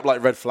like bring up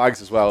like red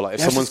flags as well. Like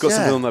if someone's got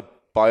something on their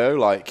bio,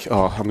 like,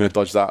 oh, I'm going to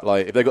dodge that.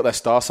 Like if they got their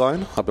star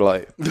sign, I'd be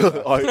like,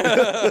 dodge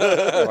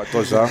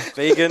that.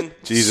 Vegan.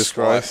 Jesus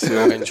Christ.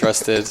 Not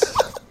interested.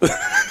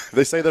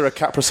 They say they're a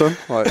Capricorn.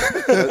 Like,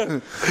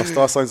 my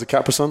star sign's a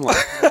Capricorn. Like.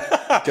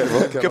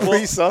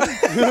 Capri Sun.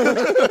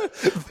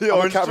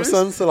 I'm a Capri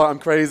Sun, so like I'm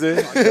crazy.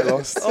 I get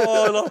lost.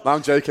 No,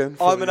 I'm joking.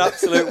 I'm an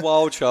absolute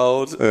wild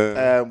child.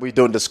 We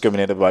don't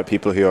discriminate about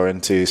people who are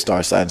into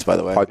star signs, by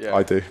the way.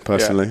 I do,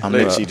 personally. I'm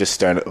literally just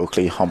staring at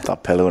Oakley hump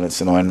that pillow and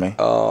it's annoying me.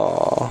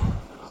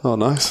 Oh,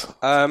 nice.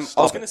 I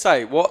was going to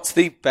say, what's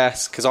the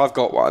best, because I've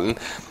got one,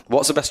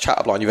 what's the best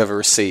chat line you've ever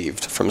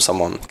received from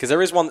someone? Because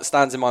there is one that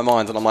stands in my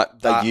mind and I'm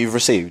like... That you've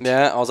received?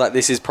 Yeah, I was like,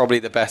 this is probably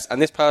the best.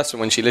 And this person,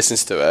 when she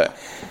listens to it,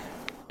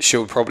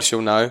 she'll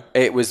know.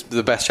 It was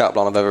the best chat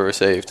line I've ever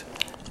received.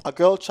 A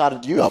girl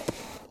chatted you up.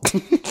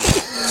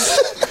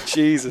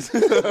 Jesus.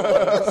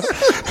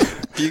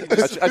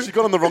 Has she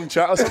gone on the wrong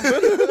chat or something?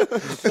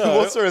 No.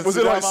 Was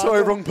it like,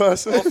 sorry, wrong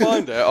person?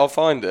 I'll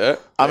find it.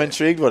 I'm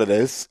intrigued what it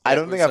is. I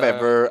don't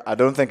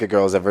think a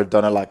girl's ever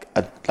done it like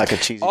a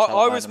cheesy chat up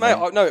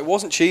line. No, it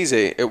wasn't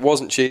cheesy. It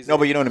wasn't cheesy. No,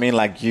 but you know what I mean?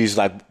 Like, use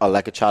like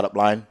a chat up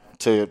line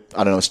to,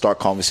 I don't know, start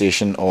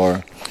conversation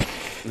or...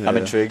 Yeah. I'm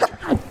intrigued.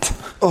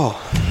 Oh,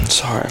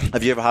 sorry.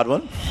 Have you ever had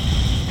one?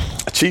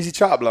 A cheesy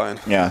chat up line?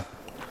 Yeah.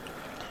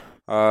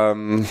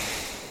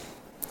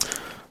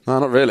 No,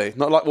 not really.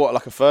 Not like what,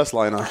 like a first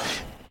liner?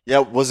 Yeah,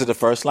 was it a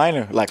first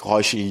liner? Like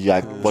how she,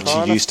 like what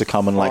she used to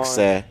come and like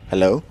say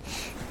hello?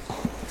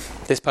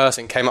 This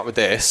person came up with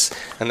this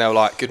and they were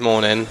like, good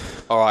morning.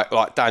 All right,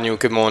 like Daniel,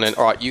 good morning.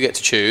 All right, you get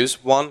to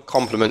choose 1,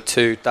 compliment,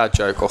 2, dad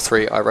joke, or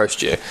 3, I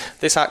roast you.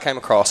 This hat came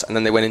across and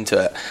then they went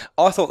into it.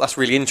 I thought that's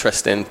really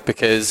interesting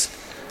because...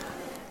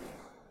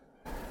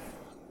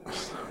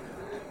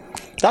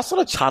 That's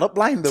not a chat up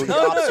line, though.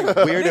 No.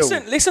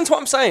 Weirdo. Listen to what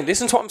I'm saying.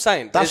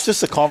 That's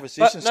just a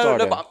conversation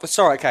starter. But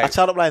sorry, okay. A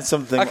chat up line is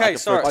something. Okay, like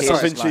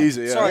something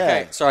cheesy.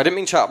 Yeah. Sorry, I didn't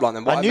mean chat up line.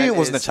 Then I knew it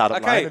wasn't a chat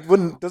up line. It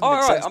doesn't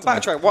make sense. I'm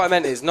backtracking. What I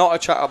meant is not a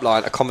chat up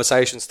line, a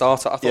conversation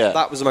starter. I thought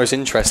that was the most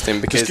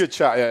interesting because just good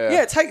chat. Yeah.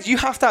 Yeah, you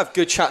have to have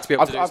good chat to be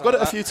able to do. I've got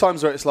it a few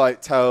times where it's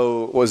like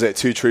tell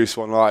 2 truths,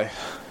 1 lie.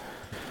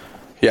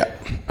 Yeah,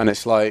 and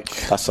it's like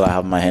that's what I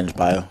have in my Hinge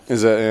bio.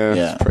 Is it?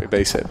 Yeah. It's pretty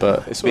basic,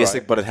 but it's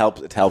basic. Right. But it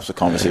helps the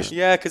conversation.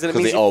 Yeah, because it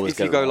means if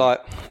you go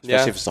like,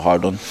 especially if it's a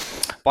hard one.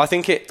 But I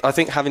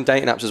think having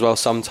dating apps as well.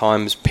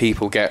 Sometimes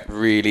people get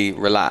really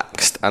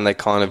relaxed and they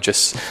kind of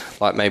just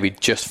like maybe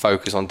just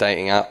focus on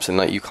dating apps and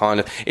like you kind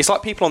of. It's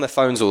like people on their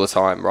phones all the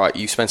time, right?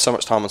 You spend so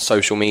much time on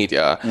social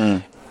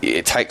media.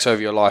 It takes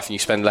over your life and you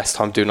spend less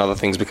time doing other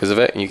things because of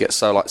it and you get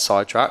so like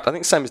sidetracked. I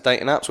think same as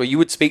dating apps where you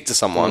would speak to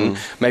someone,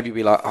 maybe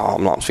be like,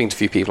 I'm speaking to a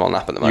few people on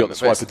app at the moment. You got the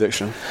swipe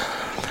addiction.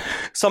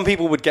 Some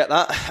people would get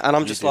that and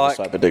I'm just like...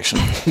 swipe addiction.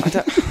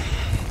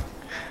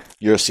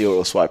 You're a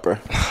serial swiper.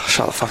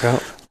 Shut the fuck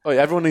up. Oh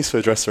yeah, everyone needs to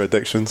address their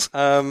addictions.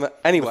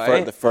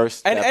 Anyway, the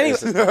first.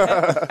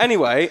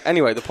 Anyway,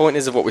 the point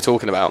is of what we're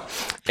talking about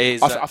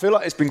is. I feel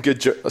like it's been good.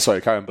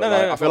 Sorry, Karen, but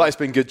I feel like it's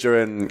been good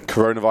during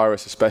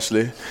coronavirus,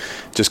 especially,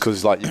 just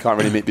because like you can't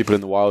really meet people in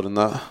the wild and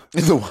that.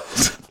 In the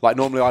wild. Like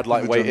normally, I'd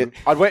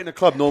wait in a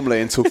club normally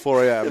until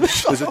 4 a.m.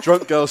 There's a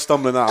drunk girl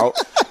stumbling out,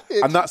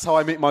 and that's how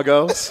I meet my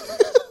girls.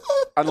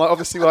 And like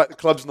obviously, like the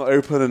club's not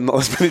open and not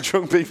as many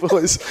drunk people.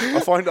 I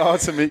find it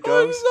hard to meet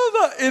girls. I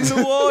love that in the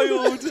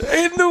wild.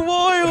 In the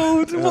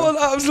wild. Yeah. What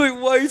an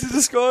absolute way to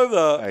describe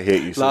that. I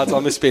hate you, lads. I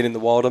miss being in the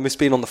wild. I miss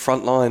being on the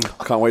front line.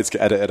 I can't wait to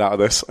get edited out of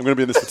this. I'm going to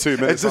be in this for 2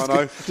 minutes.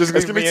 It's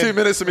going to be 2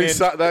 minutes of me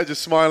sat there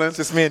just smiling.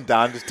 Just me and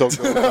Dan just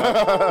talking with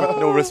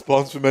no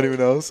response from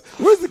anyone else.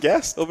 Where's the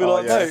guest? I'll be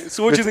like, mate.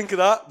 So what do you think of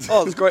that?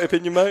 Oh, it's a great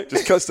opinion, mate.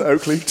 Just cuts to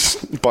Oakley,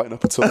 just biting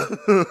up a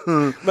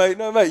tongue.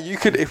 mate. You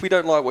could, if we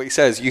don't like what he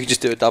says, you could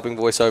just do a dubbing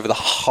voice over the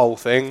whole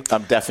thing.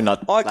 I'm definitely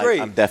not. I agree.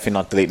 I'm definitely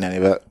not deleting any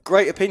of it.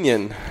 Great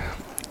opinion.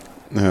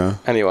 Yeah.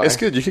 Anyway, it's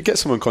good. You could get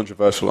someone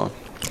controversial on.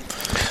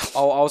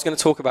 Oh, I was going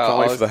to talk about. Can't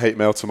wait for the hate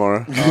mail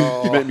tomorrow.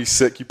 Oh. You make me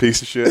sick, you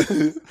piece of shit.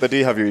 They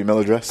do have your email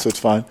address, so it's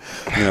fine.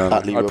 Yeah,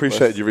 I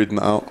appreciate you reading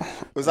that out.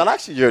 Was that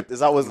actually your?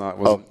 No, it wasn't.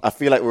 Oh, I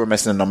feel like we were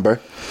missing a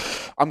number.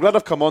 I'm glad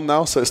I've come on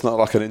now, so it's not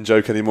like an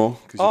in-joke anymore.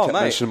 Oh, you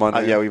mate. My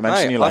name. Yeah, we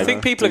mentioned you like I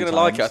think people are going to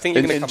like it. I think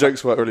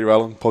in-jokes work really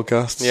well on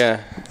podcasts.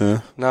 Yeah.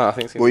 No, I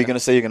think it's What were you going to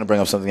say? You're going to bring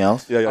up something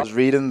else? Yeah. I was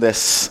reading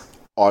this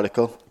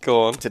article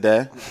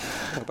today.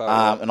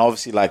 And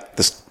obviously, like,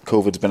 this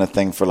COVID's been a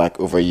thing for, like,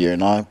 over a year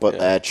now. But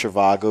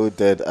Trivago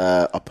did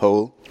a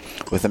poll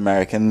with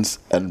Americans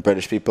and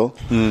British people.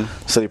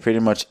 So they pretty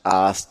much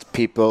asked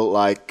people,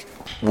 like,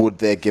 would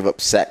they give up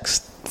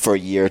sex for a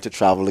year to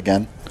travel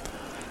again?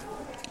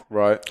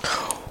 Right.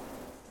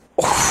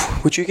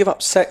 Would you give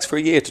up sex for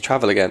a year to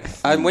travel again?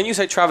 And when you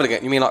say travel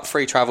again, you mean like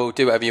free travel,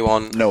 do whatever you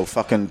want? No,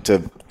 fucking to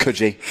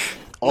Coogee.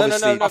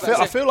 Obviously, no.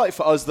 I feel like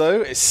for us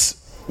though,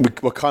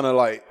 we're kind of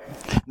like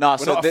we're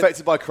not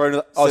affected by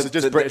corona. So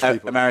just British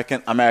people,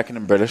 American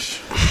and British.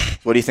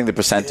 What do you think the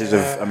percentage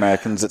of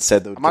Americans that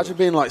said they would imagine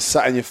being like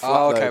sat in your flat?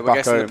 Oh, okay, we're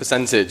guessing the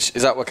percentage.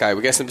 Is that okay?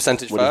 We're guessing the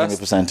percentage first. What do you think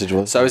the percentage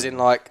was? So, as in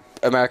like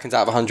Americans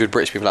out of 100,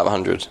 British people out of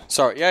 100.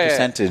 Sorry,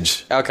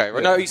 percentage. Okay,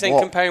 well, no, you're saying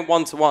comparing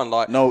 1 to 1,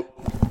 like no.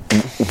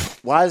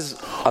 Why is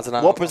I don't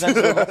know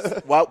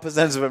what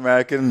percentage of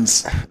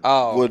Americans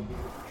would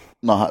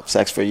not have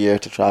sex for a year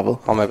to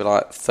travel? Or maybe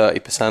like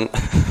 30%.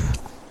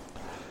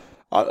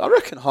 I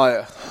reckon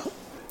higher.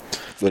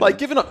 Like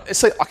giving up,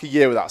 it's like a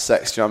year without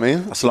sex. Do you know what I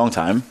mean? That's a long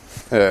time.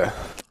 Yeah.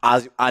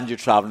 And you're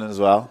traveling as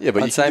well. Yeah,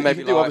 but I'd say maybe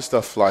you can do like- other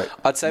stuff like.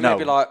 I'd say No.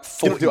 maybe like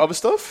You can 40. do other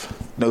stuff.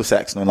 No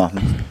sex, no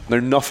nothing. No,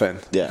 nothing.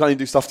 Yeah. You can't even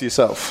do stuff to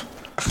yourself.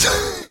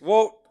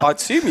 Well, I'd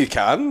assume you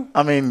can.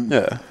 I mean,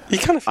 Yeah. You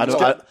can if you I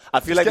don't. want. I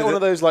feel Just like get one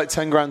of those like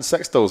 10 grand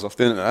sex dolls off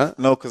the internet.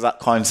 no, because that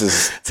counts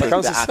as That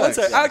counts as the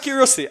sex. So, out of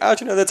curiosity, how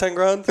do you know they're 10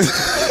 grand?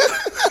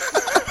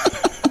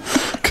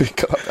 Could you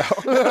cut that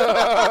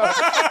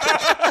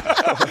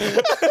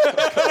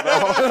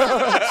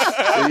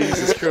out?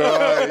 Jesus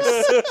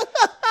Christ.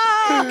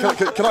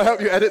 Can I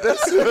help you edit this?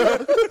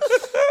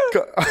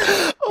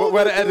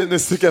 We're editing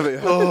this together.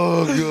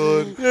 Oh,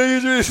 God. Yeah,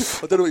 you do. I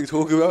don't know what you're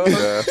talking about.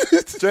 Yeah,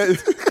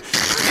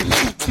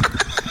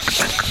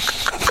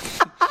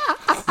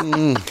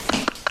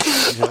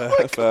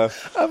 fair.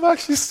 I'm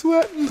actually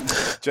sweating.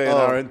 Jay and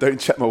Aaron, don't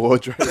check my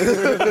wardrobe.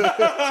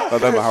 I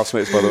know my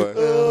housemates, by the way.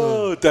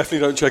 Oh, definitely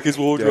don't check his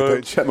Yeah, wardrobe.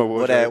 don't check my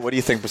wardrobe. What do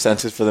you think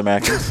percentage for the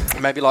Americans?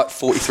 Maybe like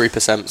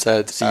 43%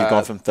 said. So you've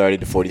gone from 30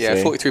 to 43.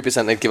 Yeah,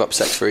 43% they'd give up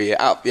sex for a year.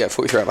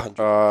 43 out of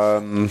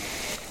 100.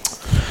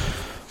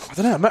 I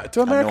don't know.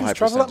 Do Americans high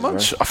travel that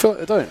percentage, much? I feel like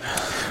they don't.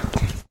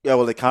 Yeah,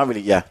 well, they can't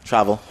really. Yeah,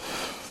 travel.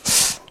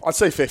 I'd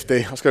say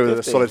 50. Let's go with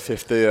 50. a solid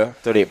 50, yeah.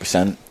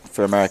 38%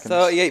 for Americans.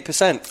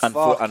 38%. And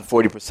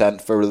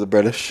 40% for the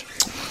British.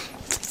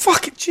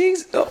 Fucking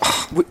jeez.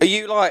 Oh, are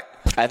you like...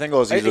 I think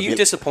also Are you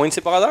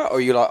disappointed by that? Or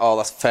are you like, oh,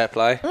 that's fair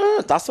play?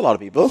 that's a lot of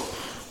people.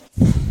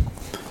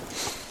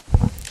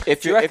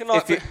 If you reckon,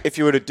 like, if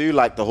you were to do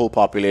like the whole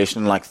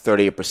population, like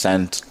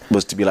 38%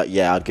 was to be like,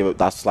 yeah, I'd give it.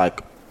 That's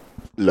like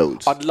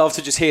loads. I'd love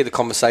to just hear the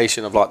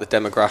conversation of like the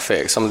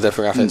demographics, some of the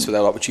demographics where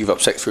they're like, would you give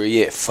up sex for a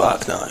year?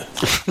 Fuck no.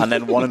 And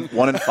then one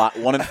in five,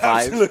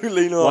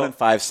 Absolutely not. 1 in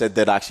 5 said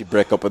they'd actually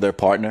break up with their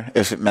partner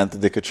if it meant that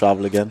they could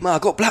travel again. Man, I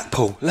got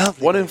Blackpool.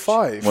 Lovely. 1 in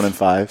 5. 1 in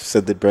 5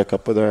 said they'd break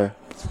up with their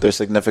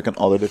significant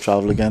other to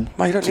travel again.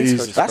 Man, you don't need to go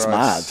Jesus That's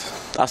Christ.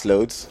 mad. That's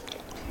loads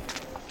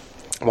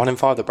 1 in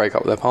 5 that break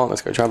up with their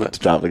partners go travel it. to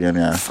travel again.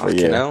 Yeah, for a Fucking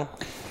year. hell.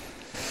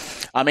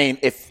 I mean,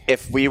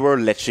 if we were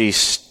literally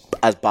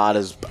as bad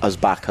as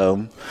back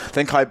home,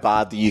 think how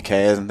bad the UK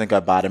is and think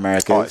how bad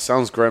America Oh, it is.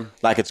 sounds grim.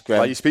 Like it's grim.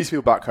 Like you speak to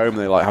people back home and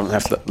they like haven't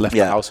left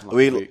the house in like a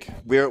week.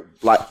 We're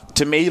like,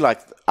 to me, like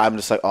I'm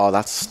just like, oh,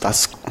 that's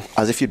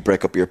as if you'd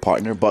break up your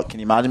partner. But can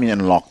you imagine being in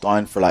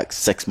lockdown for like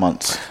 6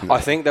 months? I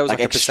think there was like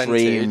a extreme-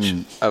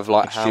 percentage of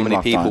like how extreme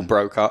many people lockdown.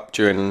 broke up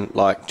during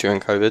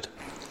COVID.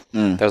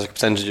 There was a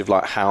percentage of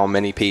like how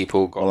many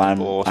people got Well,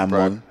 divorced. I'm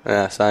broke. one.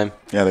 Yeah, same.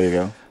 Yeah, there you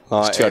go.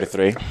 Like, It's 2 out of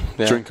 3.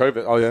 Yeah. During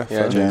COVID. Oh, yeah. Yeah,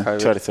 fair. during Yeah, COVID.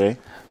 2 out of 3.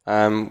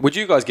 Would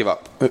you guys give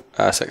up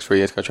sex for a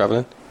year to go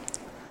travelling?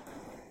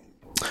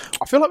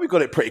 I feel like we've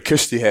got it pretty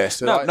cushy here.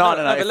 So No, like, no,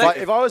 no, If, but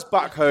if I was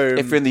back home,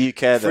 If you're in the UK,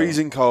 though,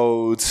 freezing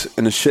cold,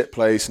 in a shit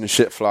place, in a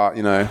shit flat,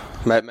 you know.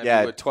 Maybe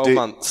yeah, you were 12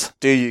 months.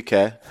 Do UK?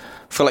 I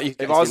feel like you.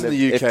 If I was in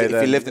the UK, if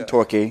then, you lived in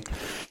Turkey,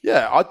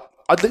 yeah,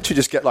 I'd literally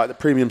just get like the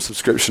premium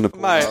subscription of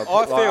Mate,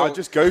 Pornhub. I feel- I'd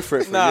just go for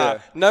it for a Nah,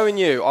 year. knowing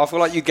you, I feel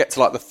like you get to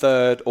like the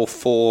 3rd or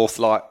 4th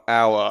like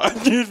hour,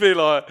 and you'd be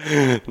like,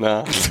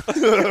 nah.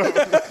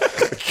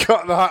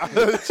 Cut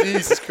that.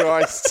 Jesus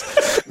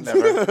Christ.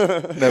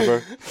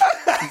 never.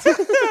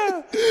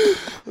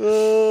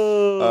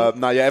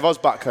 No, yeah, if I was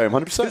back home,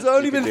 100%. It's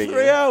only been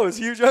 3 hours.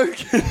 You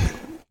joking?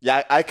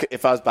 Yeah, I could,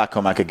 if I was back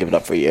home, I could give it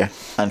up for a year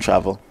and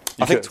travel.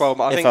 I think could.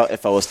 12. I think.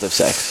 If I was to have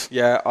sex,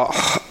 Yeah.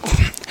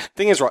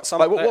 Thing is, right. Some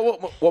Like,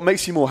 what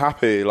makes you more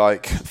happy?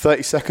 Like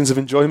 30 seconds of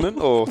enjoyment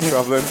or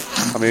travelling?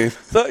 I mean,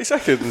 30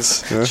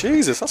 seconds.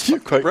 Jesus, that's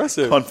quite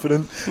impressive.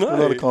 confident, No, a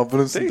lot of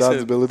confidence in decent.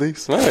 Dan's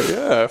abilities. Mate,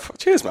 yeah.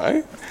 Cheers,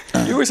 mate.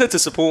 You always said to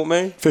support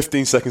me.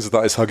 15 seconds of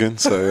that is hugging,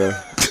 so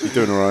yeah, you're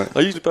doing all right.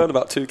 I usually burn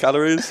about 2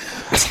 calories.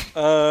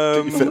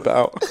 You fit a bit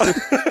out.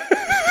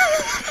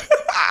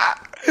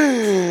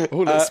 Oh,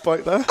 little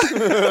spike there.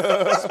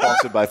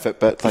 Sponsored by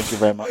Fitbit. Thank you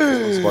very much.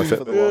 Sponsored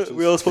by Fitbit.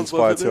 We are sponsored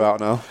by Inspired 2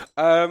 out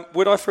now.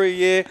 Would I for a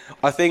year?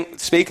 I think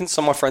speaking to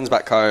some of my friends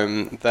back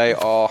home, they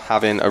are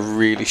having a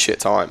really shit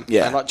time.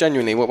 Yeah. And like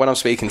genuinely, when I'm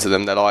speaking to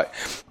them, they're like,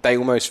 I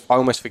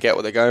almost forget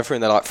what they're going through,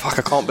 and they're like, fuck,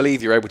 I can't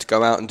believe you're able to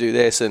go out and do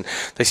this, and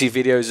they see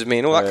videos of me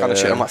and all that kind of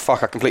shit. I'm like,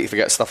 fuck, I completely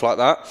forget stuff like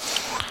that.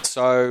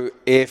 So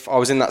if I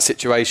was in that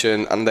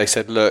situation and they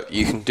said, look,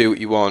 you can do what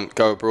you want,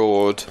 go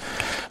abroad,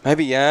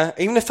 maybe yeah.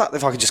 Even if I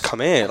could just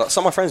come here, like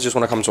some of my friends just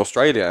want to come to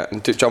Australia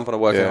and jump on a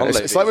working Yeah, holiday.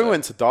 it's like when visa. we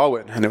went to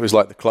Darwin and it was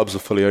like the clubs were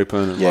fully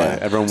open and Yeah,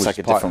 like, everyone it's was like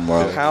a different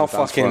world. How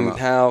That's fun, that.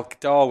 how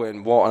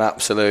Darwin? What an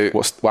absolute.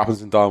 What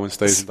happens in Darwin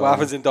stays in What Darwin.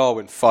 happens in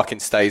Darwin fucking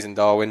stays in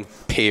Darwin.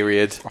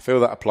 Period. I feel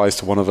that applies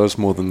to one of us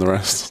more than the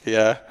rest.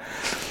 Yeah.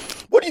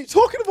 What are you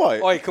talking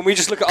about? Oi, can we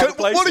just look at other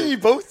places? What are you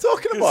both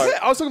talking about?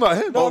 I was talking about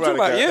him. No, I'm talking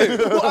about you.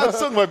 Well, I was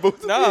talking about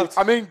both. No,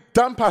 I mean,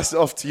 Dan passed it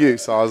off to you,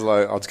 so I was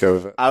like, I'll just go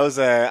with it. I was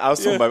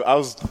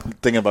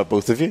thinking about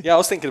both of you. yeah, I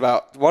was thinking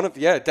about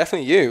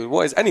definitely you.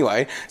 What is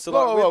anyway? So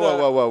like,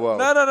 Whoa.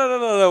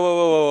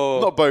 No.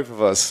 Not both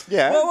of us.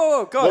 Yeah.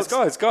 Whoa, guys.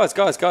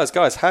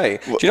 Hey,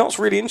 do you know what's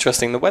really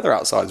interesting? The weather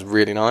outside is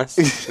really nice.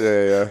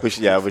 Yeah. We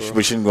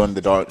shouldn't go into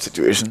the dark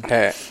situation.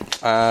 Okay,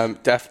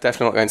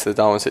 definitely not going to the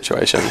Darwin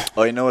situation.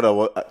 Oh, you know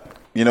what?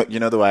 You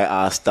know the way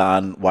I asked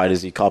Dan why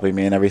does he copy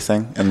me and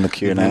everything in the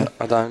Q&A?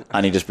 I don't.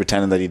 And he just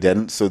pretended that he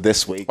didn't. So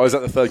this week, Oh, is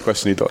that the third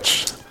question he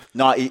dodged?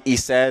 no, he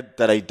said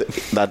that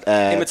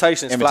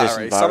Imitation is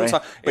flattery.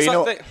 Sometimes,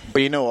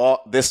 but you know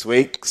what? This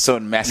week,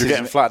 someone You're messaged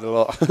getting me. flattered a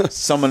lot.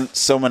 Someone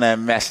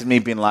messaged me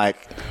being like,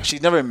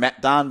 she's never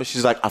met Dan, but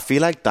she's like, I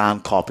feel like Dan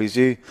copies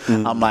you.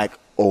 I'm like,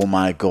 oh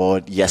my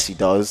god, yes he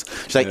does.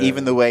 She's like,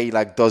 even the way he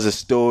like does his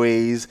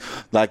stories,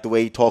 like the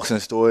way he talks in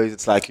his stories,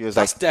 it's like he was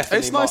That's like, definitely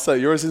It's nice though.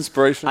 You're his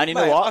inspiration. and you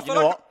know Mate, what? I You feel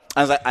know like- what?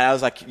 I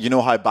was like, you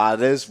know how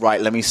bad it is? Right,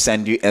 let me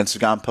send you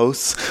Instagram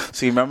posts.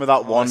 So you remember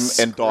that one that's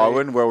in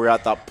Darwin where we were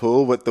at that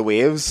pool with the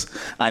waves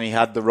and he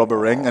had the rubber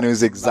ring and it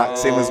was the exact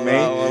same as me?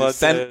 well, I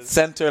did.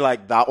 Sent her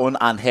like that one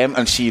and him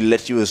and she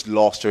literally just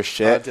lost her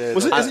shit. I did.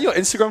 Isn't your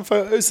Instagram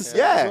photos the same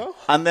Yeah. as well?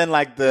 And then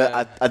like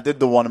I did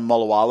the one in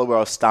Mullawalla where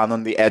I was standing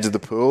on the edge of the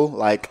pool,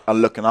 like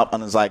and looking up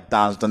and it's like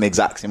Dan's done the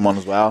exact same one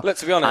as well. Look,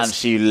 to be honest, and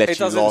she it literally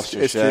doesn't- lost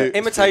her it's shit. cute.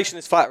 Imitation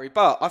is flattery,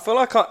 but I feel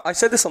like I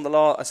said this on the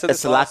last.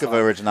 It's a lack of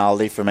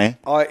originality for me.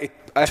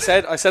 I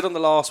said on the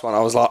last one, I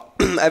was like,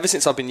 ever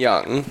since I've been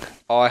young,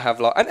 I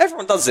have like, and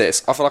everyone does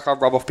this. I feel like I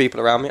rub off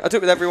people around me. I do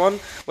it with everyone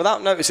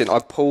without noticing. I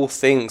pull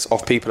things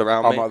off people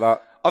around I'm me. like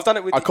that. I've done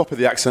it with. I copy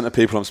the accent of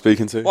people I'm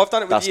speaking to. Well, I've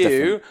done it with That's you.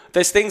 different.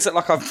 There's things that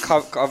like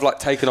I've like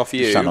taken off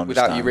you trying to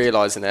without you understand.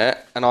 realising it,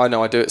 and I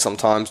know I do it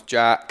sometimes.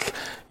 Jack,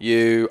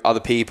 you, other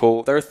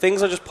people. There are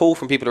things I just pull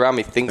from people around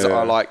me. Things that Yeah.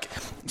 are like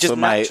just So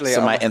my naturally.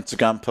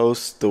 Instagram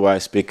posts, the way I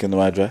speak and the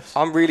way I dress.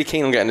 I'm really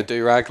keen on getting a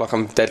do-rag. Like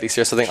I'm deadly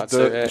serious. I think I'd do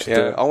do it. You it. should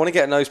do Yeah. it. I want to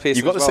get a nose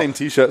piercing. You've got as the well. same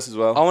T-shirts as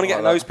well. I want to get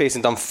a like nose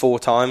piercing done 4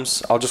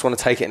 times. I'll just want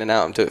to take it in and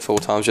out and do it 4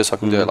 times just so I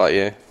can do it like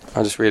you.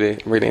 I'm just really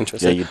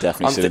interested. Yeah, you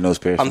definitely should have nose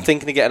piercing. I'm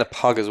thinking of getting a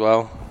pug as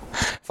well.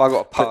 If I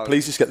got a that. pug,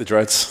 Please just get the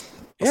dreads.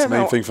 That's the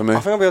main no, thing for me. I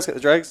think I'll be able to get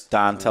the dregs.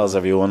 Dan tells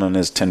everyone on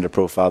his Tinder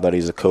profile that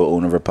he's a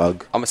co-owner of a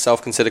pug. I'm a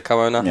self-considered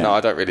co-owner. Yeah. No,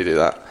 I don't really do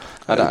that.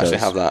 I don't actually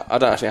have that. I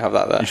don't actually have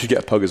that there. You should get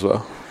a pug as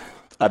well.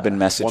 I've been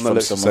messaged One that from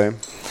looks the someone.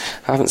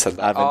 same. I haven't said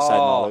that. I have inside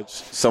knowledge.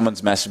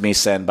 Someone's messaged me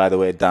saying, by the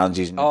way, Dan's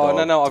using your Oh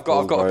dog no! to I've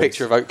got pull a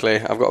picture of Oakley.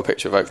 I've got a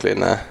picture of Oakley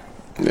in there.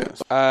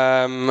 Yes.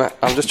 I'm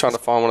just trying to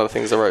find one of the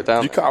things I wrote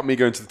down. You cut out me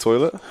going to the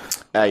toilet?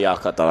 Yeah, I'll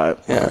cut that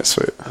out. Yeah. Alright,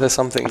 sweet. There's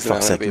some things that I'm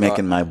Fuck's gonna sake, be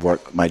making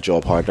like, my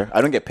job harder.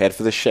 I don't get paid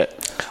for this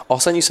shit. I'll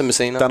send you some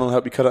Messina. Dan will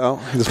help you cut it out.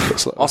 He just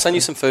puts like I'll send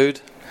you some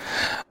food.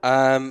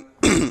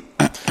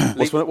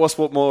 What's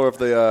what more of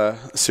the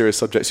serious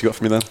subjects you got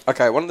for me then?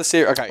 Okay, one of the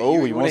serious. Okay, Oh,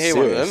 you you want to want hear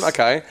one of serious? them?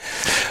 Okay,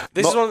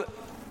 this is Not- one.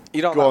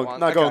 You don't Go like on. one.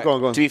 No, go Okay.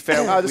 on. To be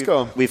fair, just go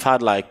on. we've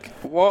had like...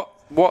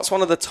 What's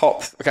one of the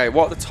top? Okay,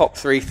 what are the top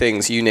 3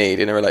 things you need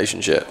in a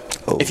relationship?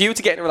 Oh. If you were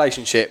to get in a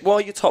relationship, what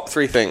are your top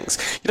 3 things?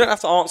 You don't have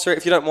to answer it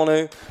if you don't want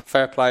to.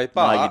 Fair play.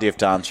 But No, you do have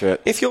to answer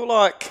it. if you're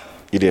like,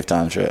 You do have to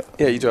answer it.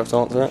 yeah, you do have to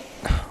answer it.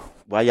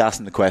 Why are you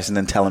asking the question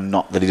and tell him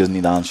not that he doesn't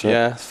need to answer it?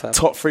 Yeah, fair.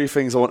 Top 3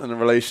 things I want in a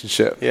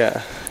relationship.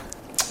 Yeah.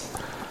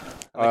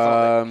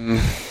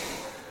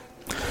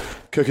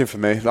 Cooking for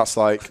me. That's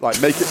like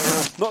make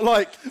it. Not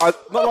like I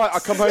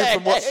come home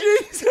from work.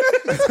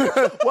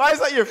 Why is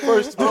that your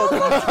first one?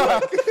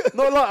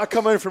 Not like I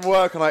come home from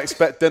work and I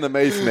expect dinner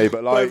made for me,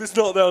 but like it's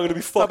not there, I'm going to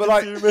be fucking but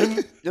like human.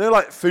 you know,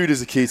 like food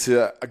is the key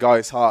to a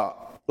guy's heart.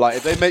 Like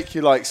if they make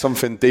you like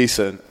something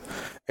decent,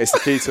 it's the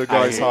key to a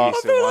guy's hear heart.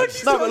 you so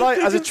much. No, but like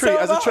as a treat,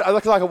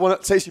 like I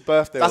want today's your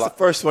birthday. That's like, the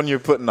first one you're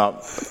putting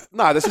up.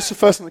 no, this is the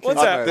first one that came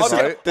What's to that? mind. This is-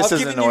 Right? this I've isn't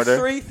given in you order.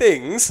 3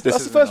 things. This That's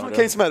the isn't first in one that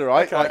order. came to mind,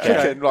 right? Like okay.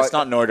 cooking. Like It's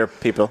not in order,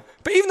 people.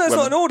 But even though it's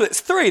not an order, it's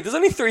 3. There's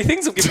only 3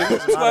 things I've given you.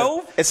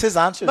 12. It's his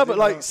answer. no, but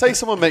like say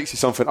someone makes you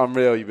something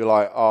unreal, you'd be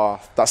like, oh,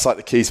 that's like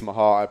the key to my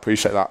heart. I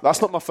appreciate that.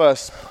 That's not my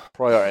first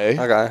priority.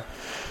 Okay.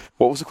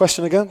 What was the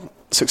question again?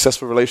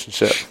 Successful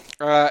relationship.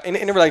 In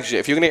a relationship,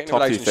 if you're going to get in a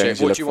Top 2 relationship, things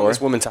you what look do you want for?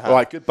 this woman to have?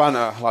 Like good banter.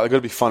 Like they're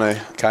gonna be funny.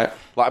 Okay.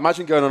 Like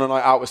imagine going on a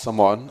night out with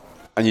someone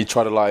and you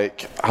try to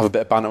like have a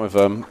bit of banter with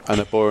them and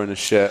they're boring as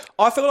shit.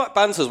 I feel like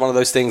banter is one of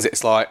those things.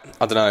 It's like,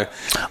 I don't know.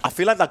 I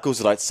feel like that goes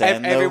without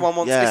saying. Everyone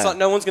wants. Yeah. It's like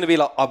no one's going to be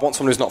like, I want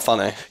someone who's not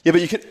funny. Yeah,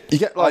 but you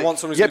get like want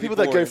someone you who's get gonna people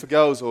be that go boring. for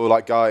girls or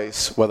like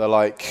guys where they're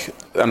like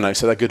I don't know,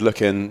 so they're good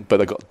looking but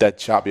they've got dead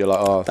chat. But you're like,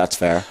 oh, That's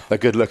fair. they're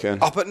good looking.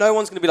 Oh, but no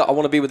one's going to be like, I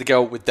want to be with a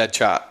girl with dead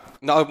chat.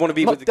 No, I want to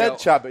be Not with the dead girl.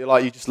 chat, but you're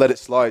like you just let it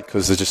slide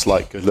because they're just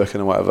like good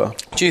looking or whatever.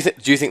 Do you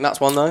think that's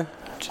one though?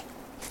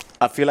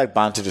 I feel like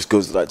banter just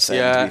goes without saying.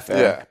 Yeah. To be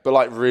fair. Yeah, but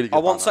like really good. I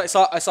want banter. it's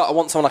like I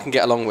want someone I can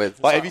get along with.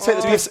 Like if you take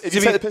the piss, if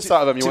you take the piss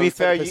out of them, you to want be to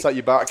fair, take the piss you- out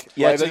your back.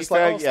 Yeah, like, to they're be just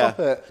fair, like, oh, yeah. stop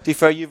it. To be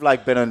fair, you've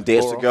like been on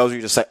dates Or- with girls where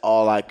you're just like,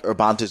 oh, like our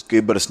banter's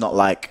good, but it's not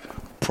like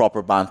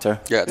proper banter.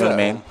 Yeah, Do you know what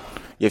I yeah. mean?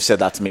 You've said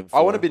that to me before.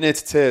 I want to be near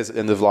to tears at the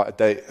end of like a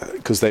date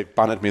because they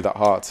bantered me that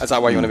hard. Is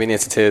that why you want to be near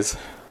to tears?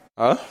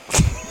 Huh?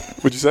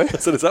 Would you say? I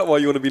said, is that why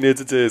you want to be near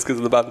to tears because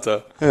of the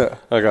banter? Yeah.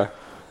 Okay.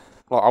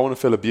 Like, I want to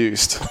feel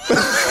abused. I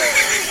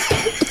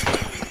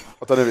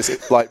don't know if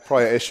it's like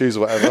prior issues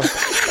or whatever.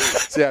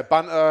 So yeah,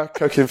 banter,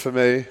 cooking for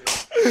me.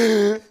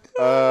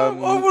 I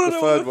want to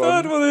know what the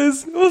third one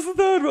is. What's the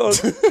third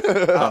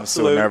one? I'm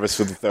so nervous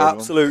for the third one.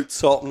 Absolute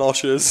top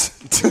notches.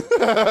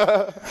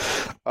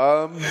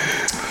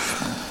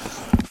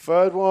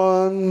 Third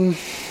one.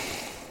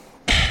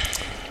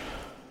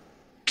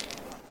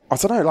 I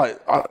don't know.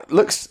 Like,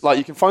 looks like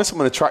you can find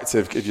someone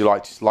attractive if you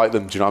just like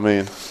them. Do you know what I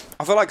mean?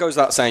 I feel like goes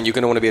without saying you're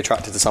going to want to be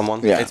attracted to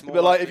someone. Yeah. It's more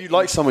But like, if you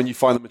like someone, you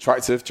find them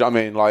attractive. Do you know what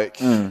I mean? Like,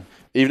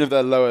 even if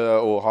they're lower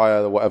or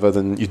higher or whatever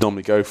than you'd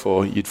normally go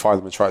for, you'd find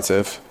them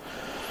attractive.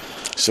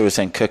 So we're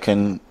saying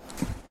cooking,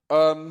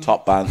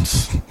 top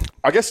bands.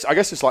 I guess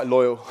it's like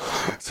loyal.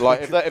 So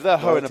like if they're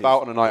hoeing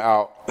about on a night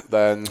out,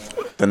 then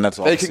Then that's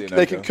they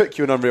obviously can cook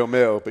you an unreal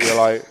meal, but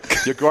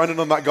you're grinding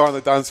on that guy on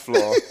the dance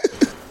floor.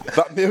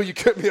 That meal you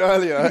cooked me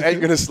earlier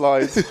ain't gonna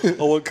slide. I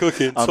want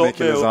cooking, I'm top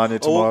making meal. lasagna I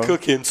tomorrow. want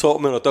cooking,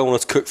 top meal. I don't want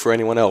us to cook for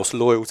anyone else.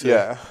 Loyalty.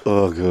 Yeah.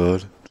 Oh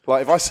god.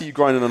 Like if I see you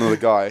grinding on another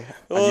guy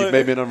and you've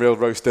made me an unreal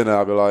roast dinner,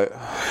 I'll be like,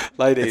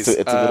 Ladies,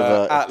 It's a bit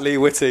of a- at Lee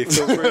Whitty,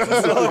 feel free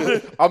to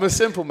slide. I'm a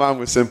simple man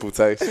with simple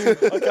taste.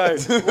 Okay,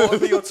 what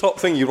would be your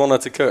top thing you'd want her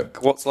to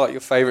cook? What's like your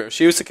favourite? If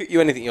she was to cook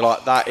you anything, you're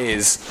like, that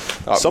is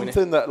like,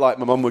 Something that like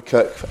my mum would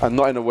cook, and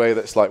not in a way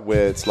that's like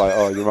weird. It's like,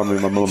 oh, you remind me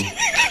of my mum.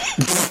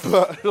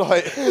 But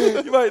like,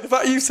 Mate, the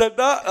fact you said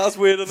that, that's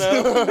weirder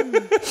now.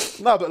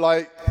 no, but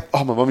like,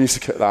 oh, my mum used to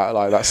cook that.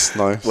 Like, that's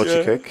nice. What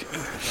you cook?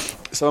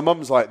 So my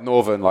mum's like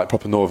northern, like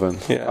proper northern.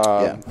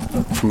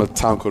 From a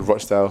town called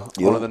Rochdale,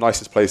 one of the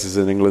nicest places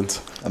in England.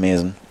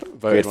 Amazing. Voted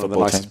Great one of the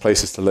football nicest team.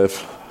 places to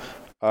live.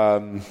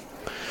 And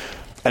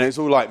it's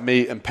all like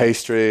meat and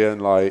pastry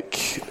and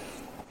like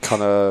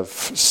kind of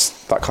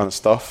that kind of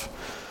stuff.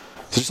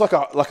 So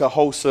just like a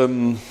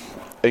wholesome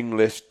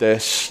English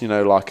dish, you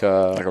know, like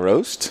Like a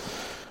roast?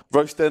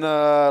 roast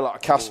dinner, like a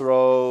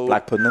casserole.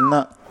 Black pudding in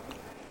that?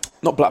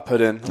 Not black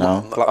pudding.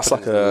 No. That's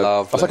like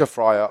a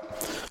fry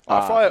up.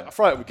 Fry up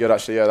would be good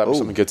actually. Yeah, that was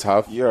something good to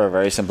have. You're a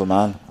very simple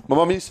man. My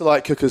mum used to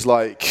like cook us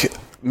like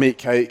meat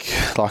cake,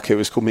 like it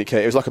was called meat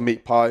cake. It was like a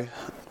meat pie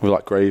with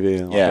like gravy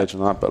and like veg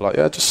and that. But like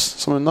just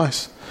something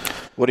nice.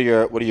 What are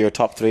your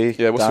top three?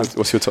 Yeah, Dan?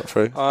 what's your top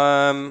three?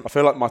 I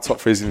feel like my top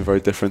three is even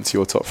very different to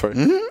your top three.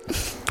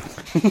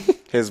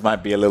 His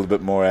might be a little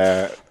bit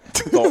more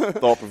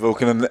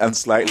thought-provoking and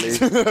slightly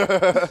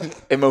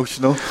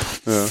emotional.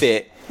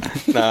 Fit.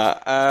 Nah.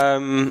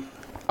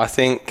 I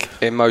think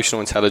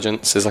emotional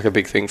intelligence is like a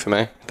big thing for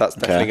me. That's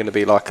definitely going to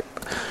be like.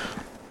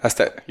 That's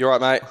it. You all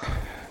right, mate?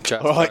 Joe,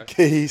 All right,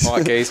 Keys. All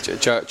right, Keys.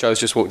 Joe's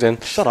just walked in.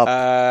 Shut up.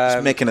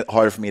 It's making it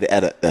harder for me to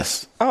edit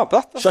this. Oh,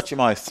 but that's Shut your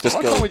mouth. Just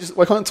Why go.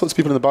 can't I talk to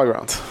people in the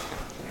background?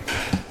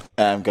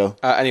 Go.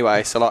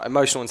 Anyway, so like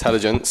emotional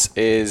intelligence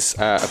is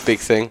a big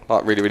thing,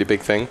 like really, really big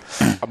thing.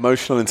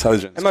 Emotional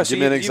intelligence. Give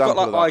me an example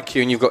you've got like of that.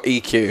 IQ and you've got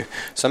EQ.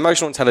 So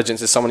emotional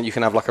intelligence is someone you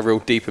can have like a real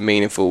deep and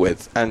meaningful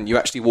with, and you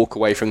actually walk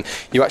away from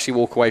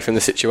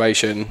the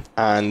situation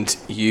and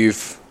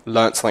you've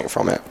learnt something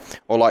from it,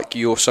 or like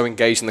you're so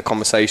engaged in the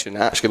conversation it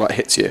actually like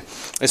hits you.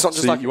 It's not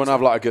just So like you want to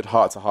have like a good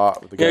heart to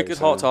heart with the guy. good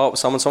heart to heart with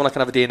someone I can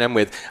have a D&M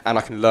with and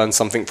I can learn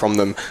something from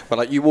them. But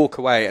like you walk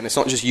away and it's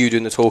not just you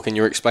doing the talking,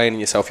 you're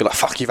explaining yourself. You're like,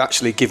 fuck, you've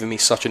actually given me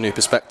such a new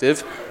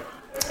perspective.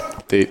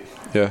 Deep.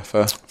 Yeah,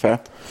 fair.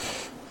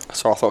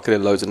 So I thought I could hear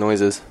loads of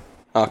noises.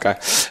 Okay.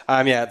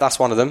 Yeah, that's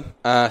one of them.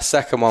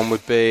 Second one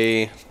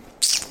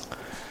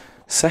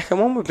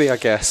would be, I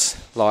guess,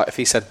 like if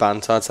he said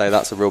banter, I'd say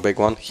that's a real big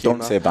one. Humour.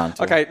 Don't say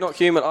banter. Okay, not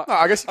humour. No,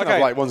 I guess you can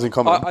have like ones in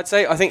common. I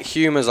think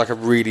humour is like a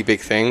really big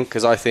thing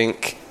because I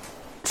think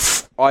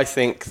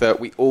that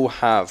we all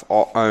have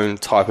our own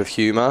type of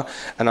humour,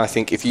 and I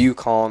think if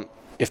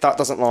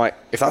that's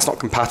not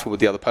compatible with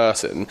the other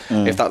person,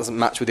 if that doesn't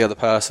match with the other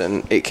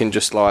person, it can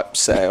just like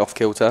set it off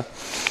kilter.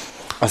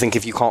 I think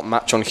if you can't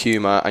match on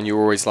humour and you're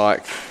always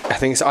like, I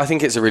think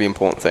it's a really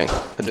important thing.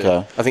 I do.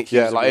 Okay. I think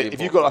like if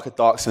you've got like a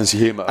dark sense of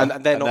humour and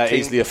they're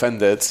easily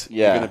offended,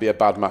 you're going to be a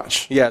bad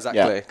match. Yeah,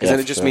 exactly. Because then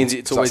it just means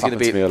it's always going to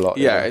be me a lot,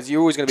 you're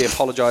always going to be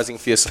apologising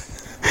for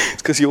yourself.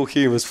 It's because your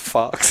humour's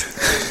fucked.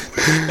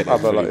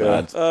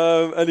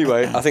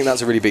 Anyway, I think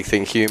that's a really big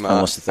thing, humour.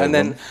 And what's the third And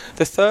then one?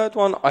 the third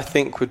one I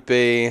think would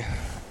be.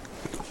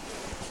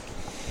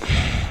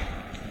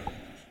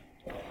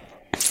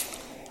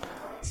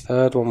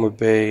 Third one would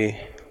be,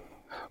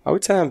 I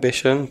would say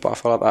ambition, but I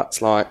feel like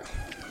that's like,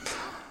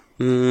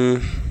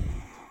 I'm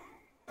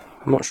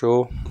not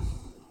sure.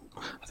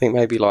 I think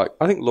maybe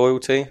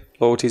loyalty.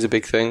 Loyalty is a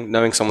big thing.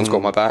 Knowing someone's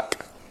got my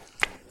back.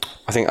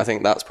 I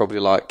think that's probably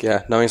like,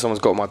 knowing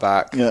someone's got my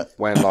back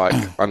when like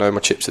I know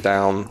my chips are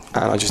down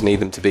and I just need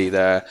them to be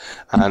there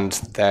and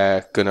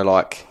they're gonna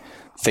like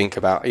think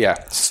about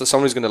so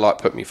someone's gonna like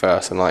put me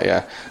first and like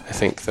I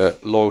think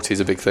that loyalty is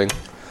a big thing.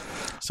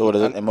 So what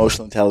is it?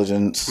 Emotional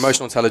intelligence,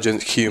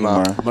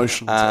 humor,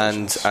 Emotional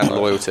and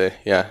loyalty.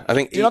 Yeah, I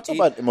think You're not talking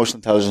about emotional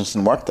intelligence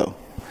in work, though.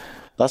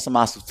 That's a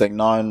massive thing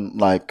now, in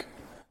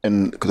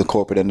the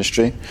corporate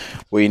industry,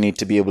 where you need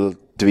to be able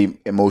to be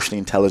emotionally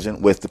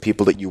intelligent with the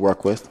people that you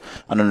work with,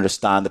 and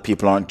understand that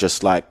people aren't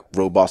just like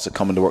robots that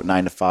come into work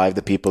 9 to 5.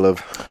 The people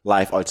of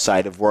life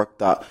outside of work,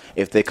 that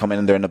if they come in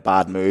and they're in a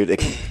bad mood,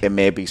 it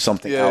may be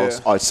something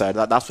else outside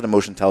that. That's what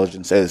emotional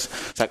intelligence is.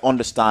 It's like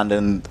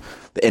understanding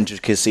the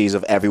intricacies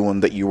of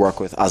everyone that you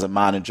work with, as a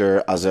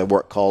manager, as a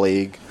work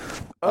colleague.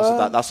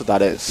 That's what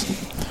that is.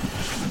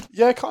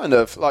 Yeah, kind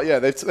of. Like, yeah,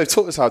 they've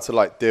taught us how to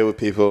like deal with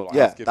people. Like,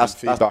 Yeah, give them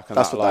feedback.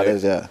 That's what that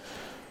is. Yeah.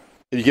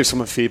 If you give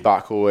someone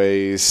feedback,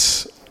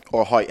 always,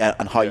 or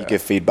how you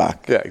give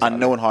feedback, exactly. And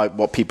knowing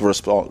what people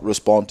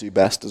respond to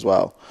best as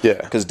well. Yeah,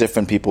 because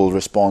different people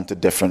respond to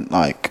different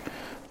like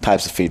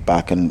types of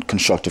feedback and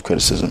constructive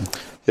criticism.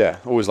 Yeah,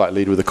 always like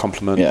lead with a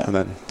compliment, and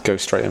then go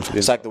straight in for the.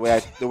 It's like the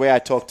way I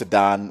talk to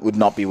Dan would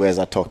not be ways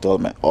I talk to all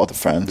my other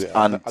friends. Yeah,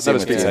 and I never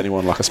speak to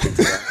anyone like I speak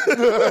to Dan.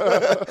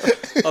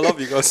 I love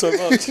you guys so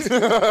much. Piece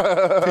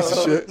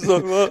of shit. So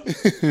much.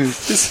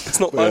 It's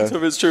not banter,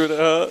 but it's true and it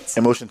hurts.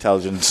 Emotional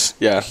intelligence,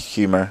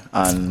 humor,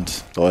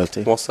 and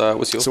loyalty. What's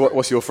your? So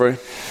what's your three?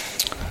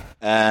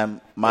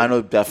 Mine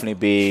would definitely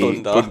be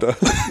Bunda.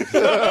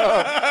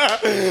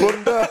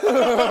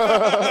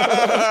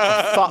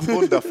 Fat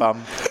Bunda,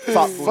 fam.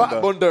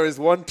 Fat Bunda is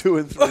 1, 2,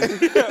 and 3.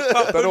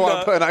 Don't know why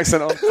I'm putting an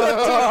accent on.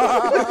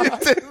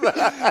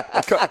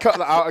 cut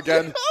that out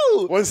again.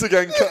 Once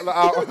again, cut that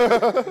out.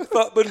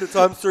 Fat Bunda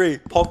times 3.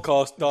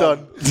 Podcast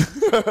done.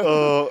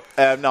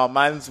 No,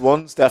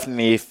 one's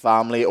definitely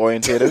family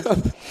orientated.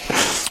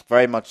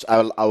 Very much.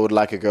 I would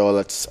like a girl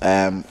that's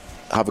have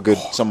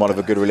somewhat of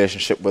a good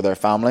relationship with her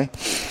family.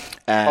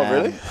 Oh,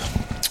 really?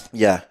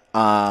 Yeah.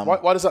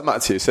 Why does that matter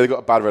to you? So they got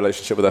a bad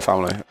relationship with their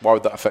family. Why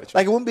would that affect you?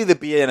 Like, it wouldn't be the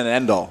be in and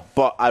end all,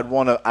 but I'd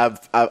want to.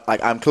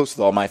 I'm close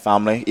with all my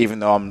family, even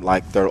though I'm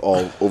like they're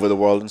all over the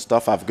world and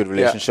stuff. I have a good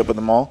relationship with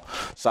them all,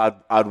 so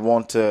I'd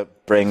want to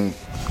bring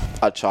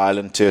a child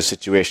into a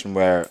situation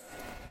where,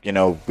 you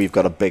know, we've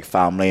got a big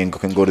family and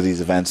can go to these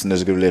events and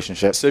there's a good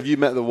relationship. So if you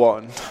met the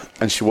one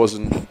and she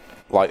wasn't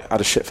like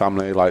had a shit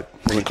family, like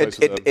wasn't close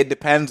with them, it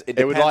depends.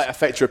 It would like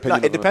affect your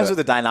opinion. No, it depends what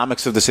the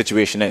dynamics of the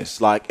situation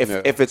is. Like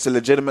if it's a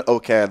legitimate,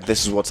 okay,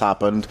 this is what's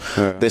happened,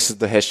 this is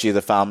the history of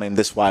the family, and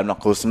this is why I'm not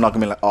close. I'm not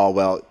gonna be like, oh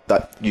well,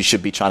 that you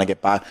should be trying to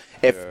get back.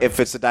 If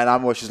it's a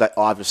dynamic where she's like,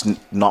 oh, I've just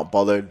not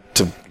bothered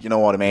to, you know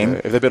what I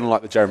mean? If they've been on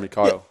like the Jeremy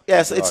Kyle,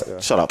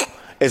 shut up.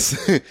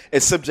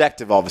 It's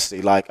subjective,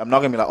 obviously. Like, I'm not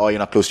gonna be like, oh, you're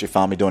not close to your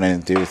family, don't have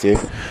anything to do with you.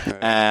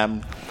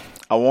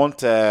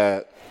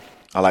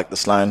 I like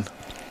this line.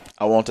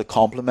 I want a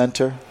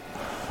complimenter,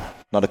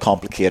 not a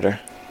complicator.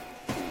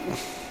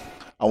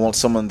 I want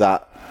someone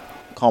that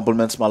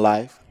compliments my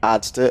life,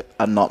 adds to it,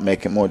 and not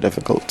make it more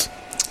difficult.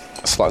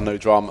 It's like no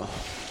drama.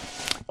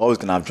 Always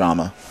gonna have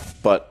drama,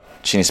 but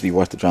she needs to be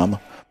worth the drama.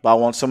 But I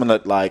want someone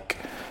that like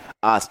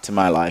adds to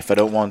my life. I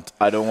don't want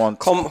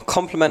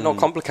compliment, not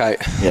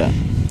complicate. Yeah.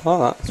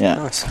 Oh, that's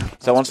nice.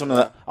 So I want someone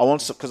that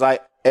because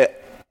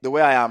the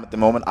way I am at the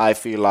moment, I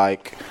feel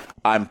like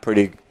I'm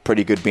pretty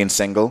good being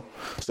single.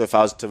 So if I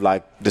was to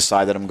like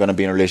decide that I'm going to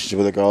be in a relationship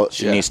with a girl,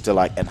 she needs to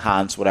like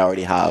enhance what I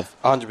already have,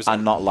 100%,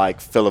 and not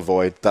like fill a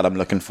void that I'm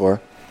looking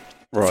for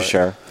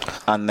sure.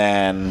 And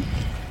then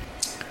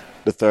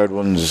the third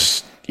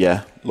one's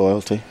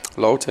loyalty.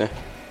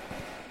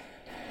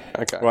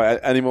 Okay. Right.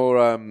 Any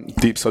more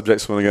deep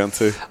subjects you want to get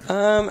into?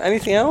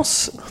 Anything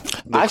else?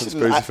 I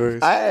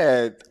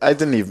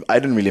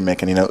didn't really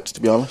make any notes, to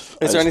be honest.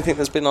 Is there anything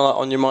that's been like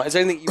on your mind? Is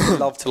there anything you would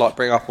love to like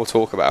bring up or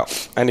talk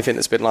about? Anything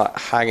that's been like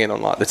hanging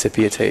on like the tip of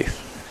your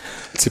teeth?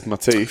 Tip of my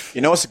teeth. You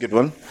know what's a good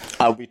one?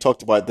 We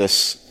talked about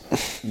this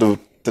the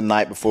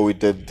night before we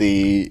did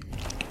the.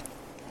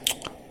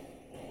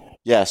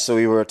 Yeah, so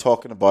we were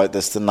talking about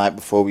this the night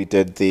before we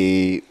did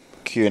the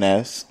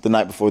Q&As. The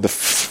night before the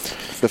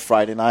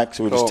Friday night,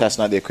 so we were just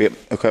testing out the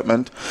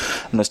equipment,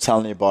 and I was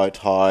telling you about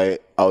how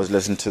I was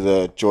listening to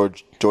the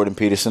Jordan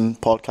Peterson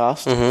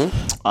podcast. Mm-hmm.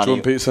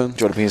 Jordan Peterson.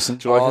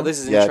 Do you like him? This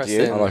is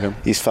interesting. I like him.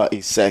 He's fat.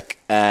 He's sick.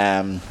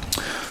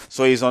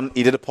 So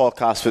he did a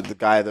podcast with the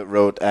guy that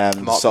wrote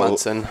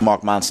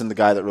Mark Manson, the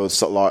guy that wrote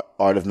Subtle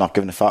Art of Not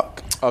Giving a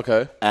Fuck.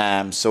 Okay.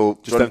 So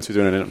just them two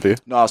doing an interview.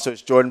 No, so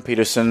it's Jordan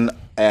Peterson,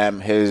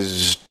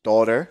 his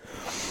daughter,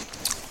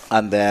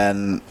 and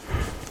then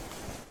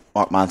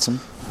Mark Manson.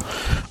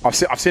 I've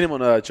seen him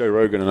on Joe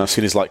Rogan, and I've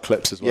seen his like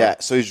clips as well. Yeah,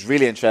 so he's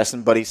really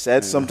interesting, but he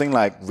said something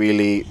like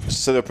really.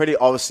 So they're pretty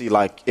obviously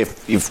like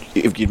if you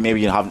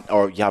maybe you haven't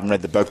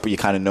read the book, but you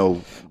kind of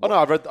know. Oh no,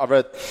 I read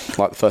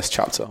like the first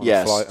chapter.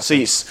 Yes, so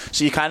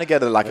you kind of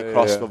get a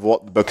grasp of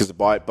what the book is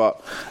about. But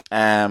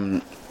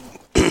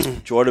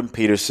Jordan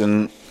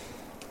Peterson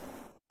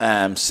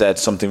said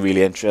something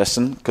really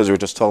interesting because we were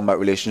just talking about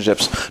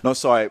relationships. No,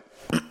 sorry,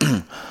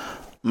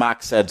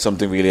 Max said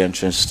something really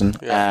interesting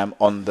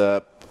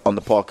on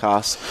the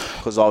podcast,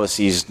 because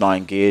obviously he's now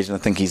engaged and I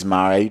think he's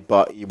married,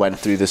 but he went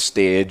through this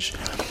stage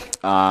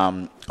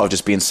of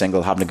just being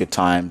single, having a good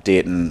time,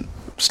 dating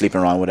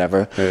sleeping around,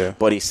 whatever. Yeah.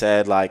 But he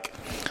said, like,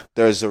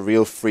 there's a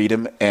real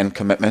freedom in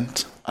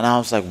commitment. And I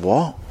was like,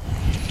 what?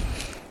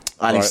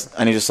 And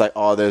he's just like,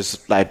 oh,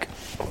 there's like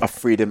a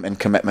freedom in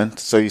commitment.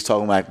 So he's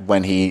talking like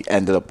when he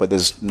ended up with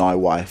his now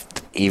wife,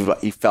 he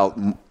felt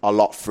a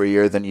lot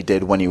freer than he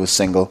did when he was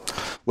single.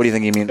 What do you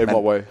think he meant? In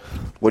what way?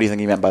 What do you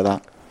think he meant by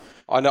that?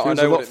 I know a what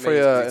lot it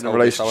freer means. in a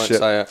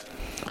relationship. I won't say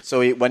it. So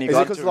when you Is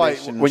got it because into a like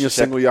relationship, when you're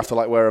single you have to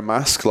like wear a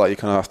mask, like you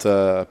kind of have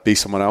to be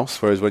someone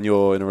else, whereas when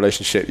you're in a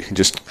relationship you can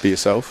just be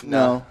yourself?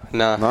 No.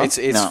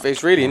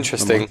 It's really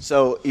interesting.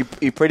 So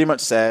he pretty much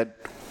said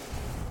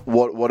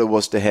what it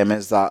was to him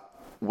is that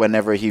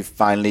whenever he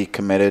finally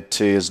committed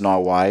to his now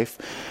wife,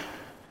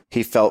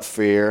 he felt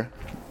fear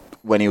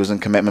when he was in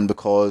commitment,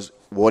 because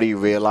what he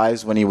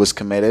realized when he was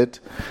committed,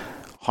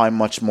 how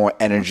much more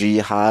energy he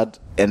had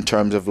in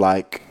terms of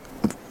like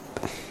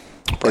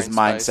his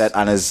mindset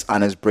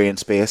and his brain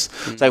space.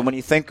 It's like when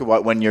you think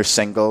about when you're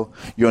single,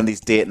 you're on these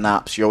dating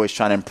apps, you're always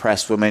trying to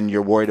impress women,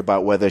 you're worried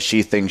about whether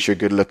she thinks you're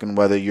good looking,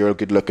 whether you're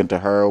good looking to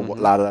her,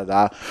 la la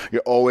la.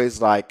 You're always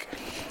like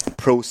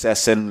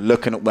processing,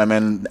 looking at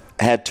women,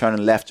 head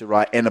turning left to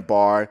right in a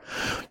bar.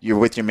 You're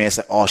with your mates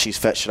like, oh, she's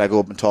fit, should I go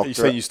up and talk to her? You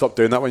saying you stopped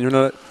doing that when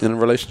you're in a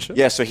relationship?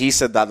 Yeah, so he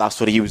said that that's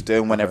what he was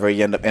doing whenever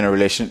he ended up in a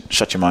relationship.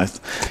 Shut your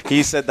mouth.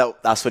 He said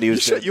that that's what he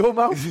was doing. Shut your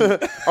mouth.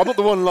 I'm not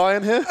the one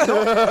lying here.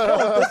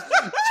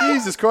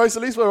 Jesus Christ,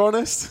 at least we're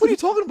honest. What are you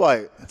talking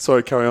about?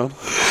 Sorry, carry on.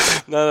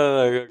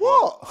 No.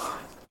 What?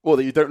 What,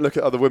 that you don't look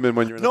at other women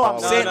when you're in a No, bar? I'm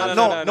saying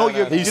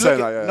He's saying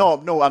that,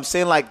 yeah. No, I'm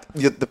saying like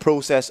the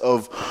process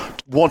of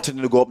wanting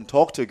to go up and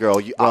talk to a girl.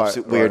 You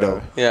absolute weirdo.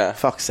 Right. Yeah.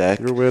 Fuck's sake.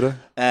 You're a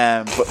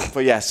weirdo.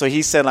 But yeah. So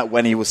he's saying like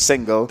when he was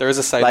single, there is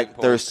a saving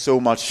point. There's so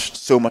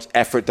much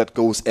effort that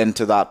goes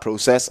into that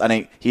process,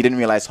 and he didn't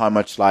realize how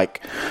much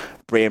like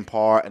brain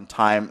power and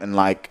time and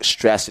like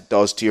stress it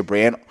does to your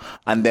brain.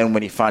 And then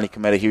when he finally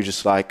committed, he was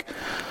just like,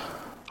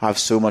 I have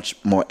so much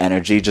more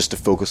energy just to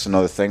focus on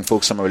another thing,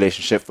 focus on my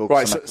relationship,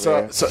 focus on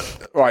my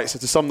career. So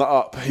to sum that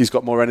up, he's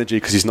got more energy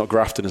because he's not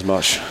grafting as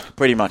much.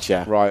 Pretty much,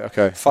 yeah. Right,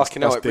 okay.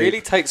 Fucking hell, That's it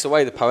really takes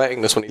away the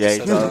poeticness when he just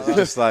says that. He's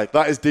just like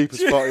that is deep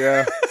as fuck,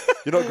 yeah.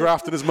 You're not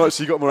grafting as much,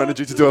 so you got more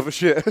energy to do other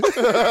shit.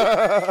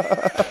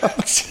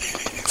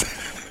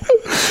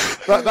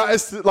 that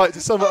is, like,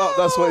 to sum it up,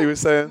 that's what he was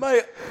saying.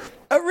 Mate,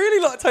 it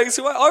really like takes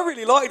away. I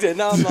really liked it.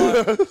 Now I'm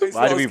like,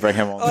 why did we bring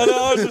him on? I know,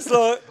 I was just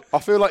like. I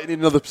feel like you need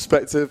another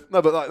perspective.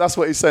 No, but like, that's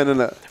what he's saying, isn't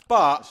it?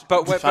 But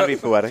trying to be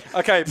poetic.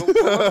 Okay, but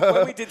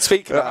when we did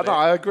speak about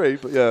I agree,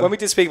 but yeah. When we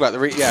did speak about I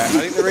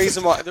think the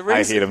reason why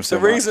I hate him so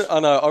much.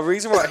 The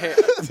reason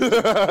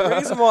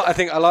why I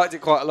think I liked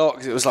it quite a lot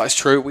because it was like, it's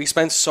true. We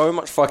spend so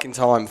much fucking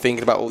time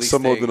thinking about all these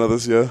Some things. more than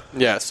others, yeah.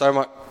 Yeah, so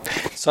much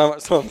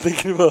time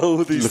thinking about all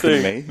these Look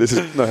things. at me. This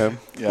is not him.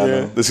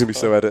 Yeah. This is gonna be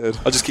so edited.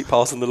 I just keep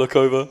passing the look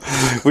over.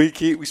 We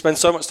spend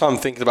so much time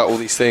thinking about all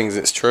these things.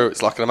 It's true.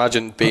 It's like,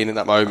 imagine being in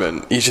that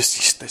moment.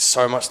 There's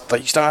so much that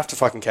you just don't have to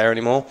fucking care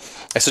anymore.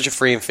 It's such a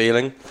freeing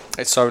feeling.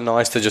 It's so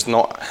nice to just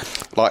not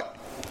like.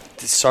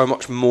 There's so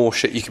much more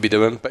shit you could be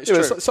doing. But it's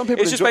true. Some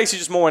people it's just basically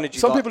just more energy.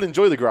 Some people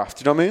enjoy the graft.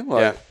 Do you know what I mean?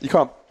 Like, you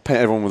can't paint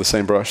everyone with the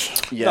same brush.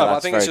 Yeah, no, but I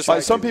think it's just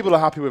like some people are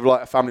happy with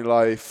like a family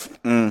life.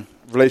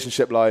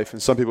 Relationship life,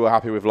 and some people are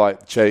happy with like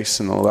the chase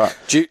and all that.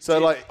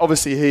 Like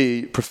obviously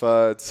he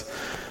preferred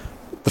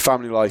the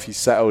family life. He's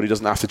settled. He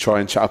doesn't have to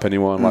try and chat up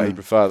anyone. Like he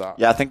prefer that.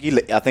 Yeah, I think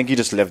he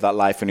just lived that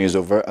life when he was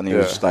over it, and he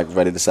was just like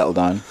ready to settle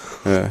down.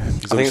 Yeah, I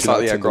think it's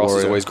like grass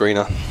is always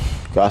greener.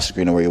 Grass is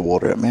greener where you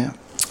water it, man.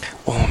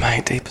 Oh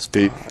mate, deep as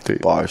deep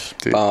bars.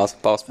 Deep. Bars.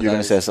 You're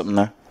gonna say something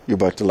now. You're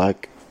about to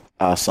like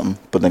ask something,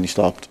 but then you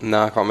stopped.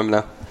 No, I can't remember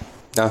now.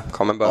 No, can't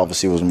remember.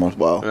 Obviously, it wasn't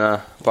worthwhile.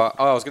 No, but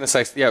I was going to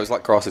say, yeah, it was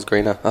like grass is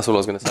greener. That's all I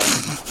was going to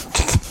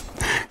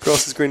say.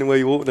 Grass is greener where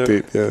you walk.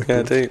 Deep, yeah.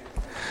 Yeah, deep.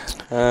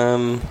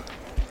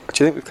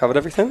 Do you think we've covered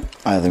everything?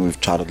 I think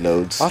we've chatted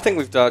loads. I think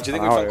we've done. Do you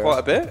think we've done quite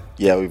a bit?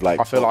 Yeah, we've like.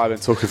 I feel like I've been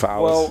talking for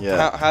hours.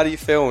 Well, how do you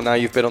feel now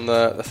you've been on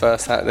the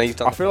first? Now you've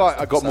done. I feel like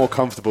I got more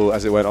comfortable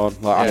as it went on.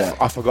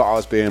 Like I forgot I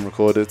was being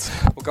recorded.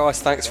 Well,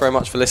 guys, thanks very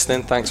much for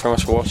listening. Thanks very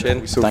much for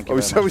watching. We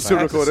still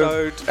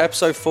recording.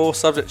 Episode 4,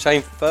 subject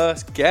change,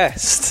 first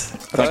guest.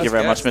 Thank you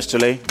very much, Mr.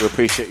 Lee. We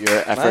appreciate your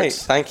efforts. Mate,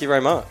 thank you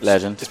very much.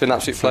 Legend. It's been an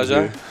absolute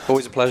pleasure.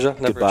 Always a pleasure.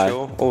 Never Goodbye. a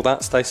chore. All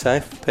that. Stay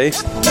safe.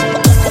 Peace.